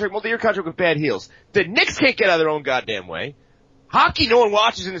multi-million-dollar contract, multi-year contract with bad heels. The Knicks can't get out of their own goddamn way. Hockey, no one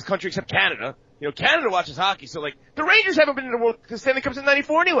watches in this country except Canada. You know, Canada watches hockey, so like, the Rangers haven't been in the World, because Stanley Cup's in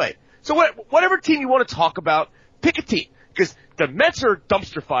 94 anyway. So whatever team you want to talk about, pick a team. Because the Mets are a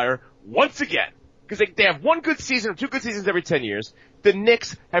dumpster fire once again. Because they have 1 good season or 2 good seasons every 10 years. The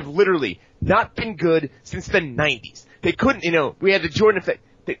Knicks have literally not been good since the 90s. They couldn't, you know, we had the Jordan effect.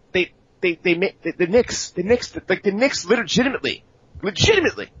 The Knicks legitimately.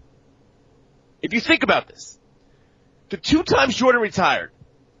 If you think about this, the 2 times Jordan retired,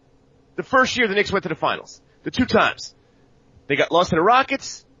 the first year the Knicks went to the finals. The 2 times. They got lost to the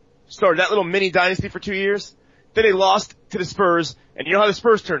Rockets, started that little mini dynasty for 2 years, then they lost to the Spurs, and you know how the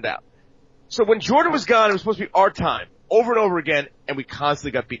Spurs turned out. So when Jordan was gone, it was supposed to be our time, over and over again, and we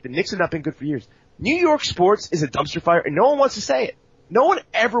constantly got beat. The Knicks have not been good for years. New York sports is a dumpster fire, and no one wants to say it. No one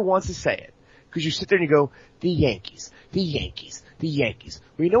ever wants to say it. Because you sit there and you go, the Yankees.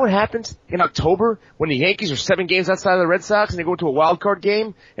 Well, you know what happens in October when the Yankees are 7 games outside of the Red Sox and they go to a wild card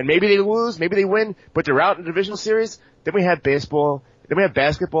game and maybe they lose, maybe they win, but they're out in the divisional series? Then we have baseball, then we have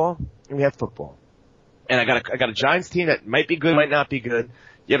basketball, and we have football. And I got a Giants team that might be good, might not be good.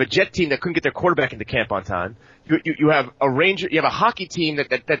 You have a Jet team that couldn't get their quarterback into camp on time. You have a hockey team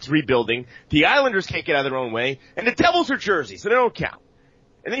that's rebuilding. The Islanders can't get out of their own way, and the Devils are Jersey, so they don't count.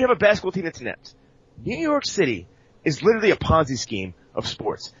 And then you have a basketball team that's inept. New York City is literally a Ponzi scheme of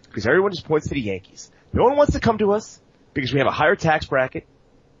sports because everyone just points to the Yankees. No one wants to come to us because we have a higher tax bracket.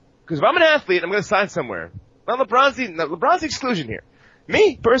 Because if I'm an athlete, I'm going to sign somewhere. Well, LeBron's the exclusion here.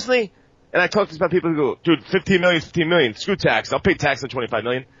 Me, personally, and I talk to about people who go, dude, 15 million, screw tax. I'll pay tax on 25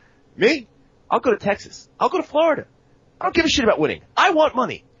 million. Me, I'll go to Texas. I'll go to Florida. I don't give a shit about winning. I want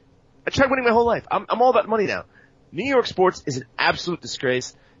money. I tried winning my whole life. I'm all about money now. New York sports is an absolute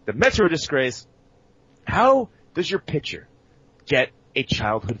disgrace. The Mets are a disgrace. How does your pitcher get a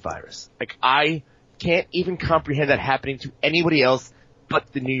childhood virus? Like, I can't even comprehend that happening to anybody else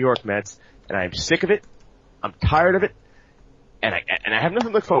but the New York Mets. And I'm sick of it. I'm tired of it. And I have nothing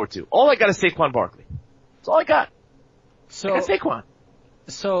to look forward to. All I got is Saquon Barkley. That's all I got. I got Saquon.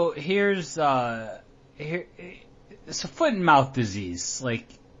 So here's it's a foot and mouth disease. Like,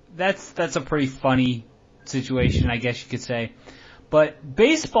 that's a pretty funny situation, I guess you could say. But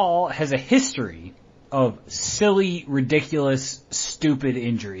baseball has a history of silly, ridiculous, stupid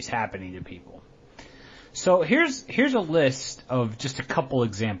injuries happening to people. So here's a list of just a couple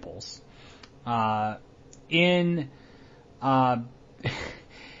examples. In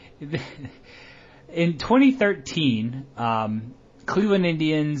 2013, Cleveland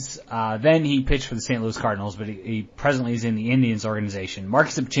Indians, then he pitched for the St. Louis Cardinals, but he presently is in the Indians organization. Mark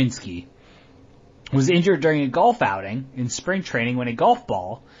Zipchinski was injured during a golf outing in spring training when a golf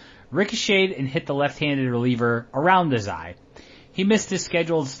ball ricocheted and hit the left-handed reliever around his eye. He missed his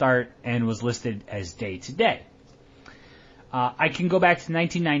scheduled start and was listed as day-to-day. I can go back to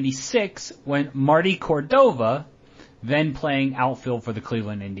 1996 when Marty Cordova, then playing outfield for the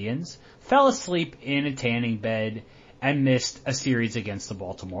Cleveland Indians, fell asleep in a tanning bed and missed a series against the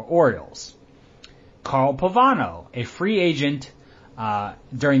Baltimore Orioles. Carl Pavano, a free agent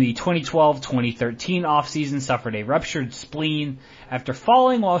during the 2012-2013 offseason, suffered a ruptured spleen after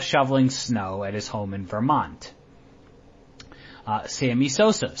falling while shoveling snow at his home in Vermont. Sammy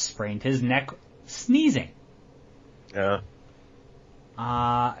Sosa sprained his neck sneezing. Yeah.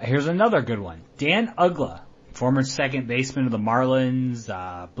 Here's another good one. Dan Uggla, former second baseman of the Marlins,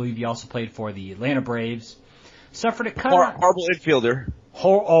 I believe he also played for the Atlanta Braves, suffered a cut. Horrible infielder.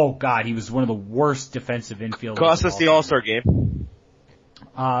 Oh God, he was one of the worst defensive infielders. Cost us the All-Star game.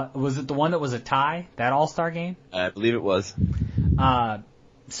 Was it the one that was a tie? That All-Star game? I believe it was.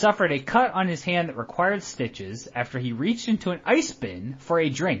 Suffered a cut on his hand that required stitches after he reached into an ice bin for a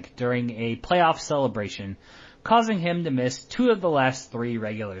drink during a playoff celebration, causing him to miss 2 of the last 3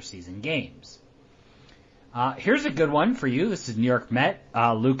 regular season games. Here's a good one for you. This is New York Met,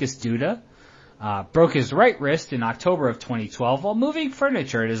 Lucas Duda. Broke his right wrist in October of 2012 while moving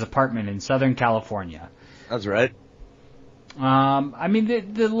furniture at his apartment in Southern California. That's right. I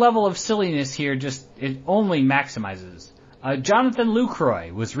mean, the level of silliness here it only maximizes. Jonathan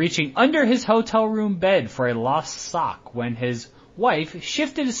Lucroy was reaching under his hotel room bed for a lost sock when his wife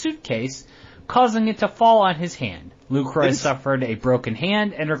shifted a suitcase, causing it to fall on his hand. Lucroy suffered a broken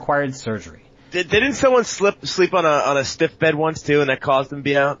hand and required surgery. Didn't someone sleep on a stiff bed once too, and that caused him to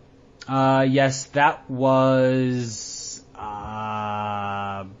be out? Yes, that was,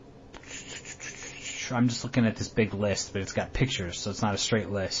 I'm just looking at this big list, but it's got pictures, so it's not a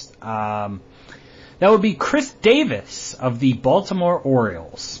straight list. That would be Chris Davis of the Baltimore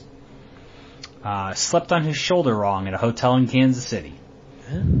Orioles. Slept on his shoulder wrong at a hotel in Kansas City.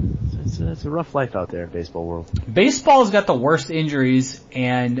 Yeah, it's a rough life out there in baseball world. Baseball's got the worst injuries,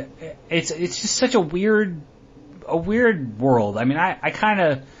 and it's just such a weird world. I mean,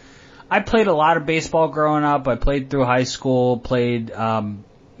 I played a lot of baseball growing up. I played through high school, played, up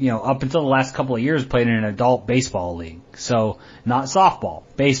until the last couple of years, played in an adult baseball league. So, not softball,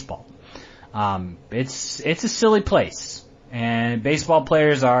 baseball. It's a silly place. And baseball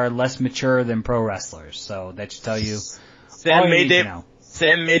players are less mature than pro wrestlers. So, that should tell you all you need to know.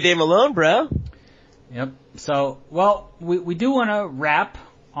 Sam Mayday Malone, bro. Yep. So, well, we do want to wrap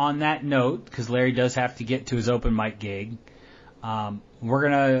on that note, because Larry does have to get to his open mic gig. We're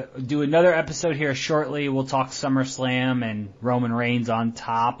gonna do another episode here shortly. We'll talk SummerSlam and Roman Reigns on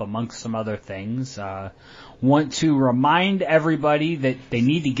top, amongst some other things. Want to remind everybody that they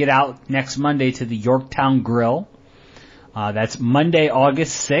need to get out next Monday to the Yorktown Grill. That's Monday,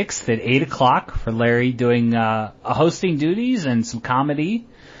 August 6th at 8 o'clock for Larry doing hosting duties and some comedy.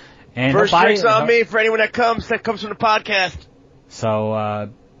 And first drinks on me for anyone that comes from the podcast. So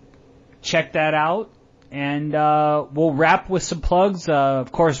check that out. And we'll wrap with some plugs.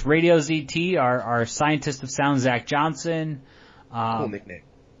 Of course, Radio ZT, our scientist of sound, Zach Johnson. Cool nickname.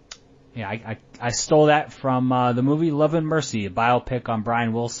 Yeah, I stole that from the movie Love and Mercy, a biopic on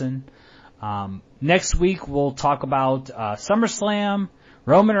Brian Wilson. Next week, we'll talk about SummerSlam,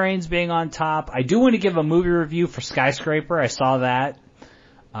 Roman Reigns being on top. I do want to give a movie review for Skyscraper. I saw that.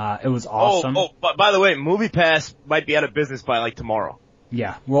 It was awesome. But by the way, MoviePass might be out of business by tomorrow.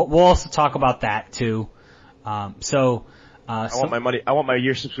 Yeah, we'll also talk about that too. I want my money. I want my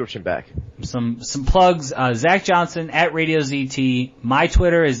year subscription back. Some plugs. Zach Johnson at Radio ZT. My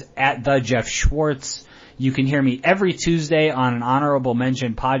Twitter is at the Jeff Schwartz. You can hear me every Tuesday on an Honorable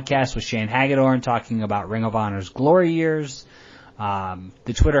Mention podcast with Shane Hagedorn talking about Ring of Honor's glory years.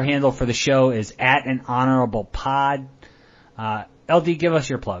 The Twitter handle for the show is at an Honorable Pod. LD, give us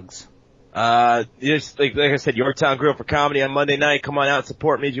your plugs. Just like I said, Yorktown Grill for comedy on Monday night. Come on out and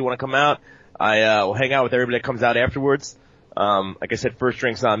support me if you want to come out. I will hang out with everybody that comes out afterwards. Like I said, first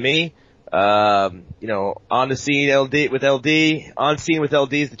drinks on me. On the scene LD with LD. On scene with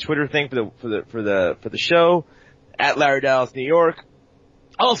LD is the Twitter thing for the show. At Larry Dallas, New York.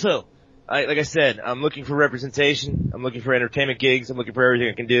 Also, like I said, I'm looking for representation. I'm looking for entertainment gigs. I'm looking for everything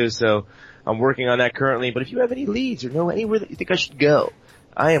I can do. So I'm working on that currently. But if you have any leads or know anywhere that you think I should go,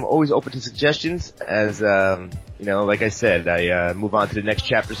 I am always open to suggestions. As like I said, I move on to the next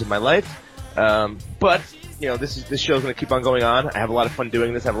chapters of my life. But this show's going to keep on going on. I have a lot of fun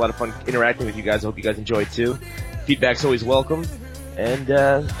doing this. I have a lot of fun interacting with you guys. I hope you guys enjoy it too. Feedback's always welcome. And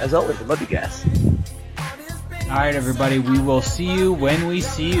as always, I love you guys. All right, everybody. We will see you when we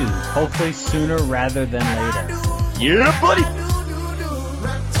see you. Hopefully sooner rather than later. Yeah, buddy.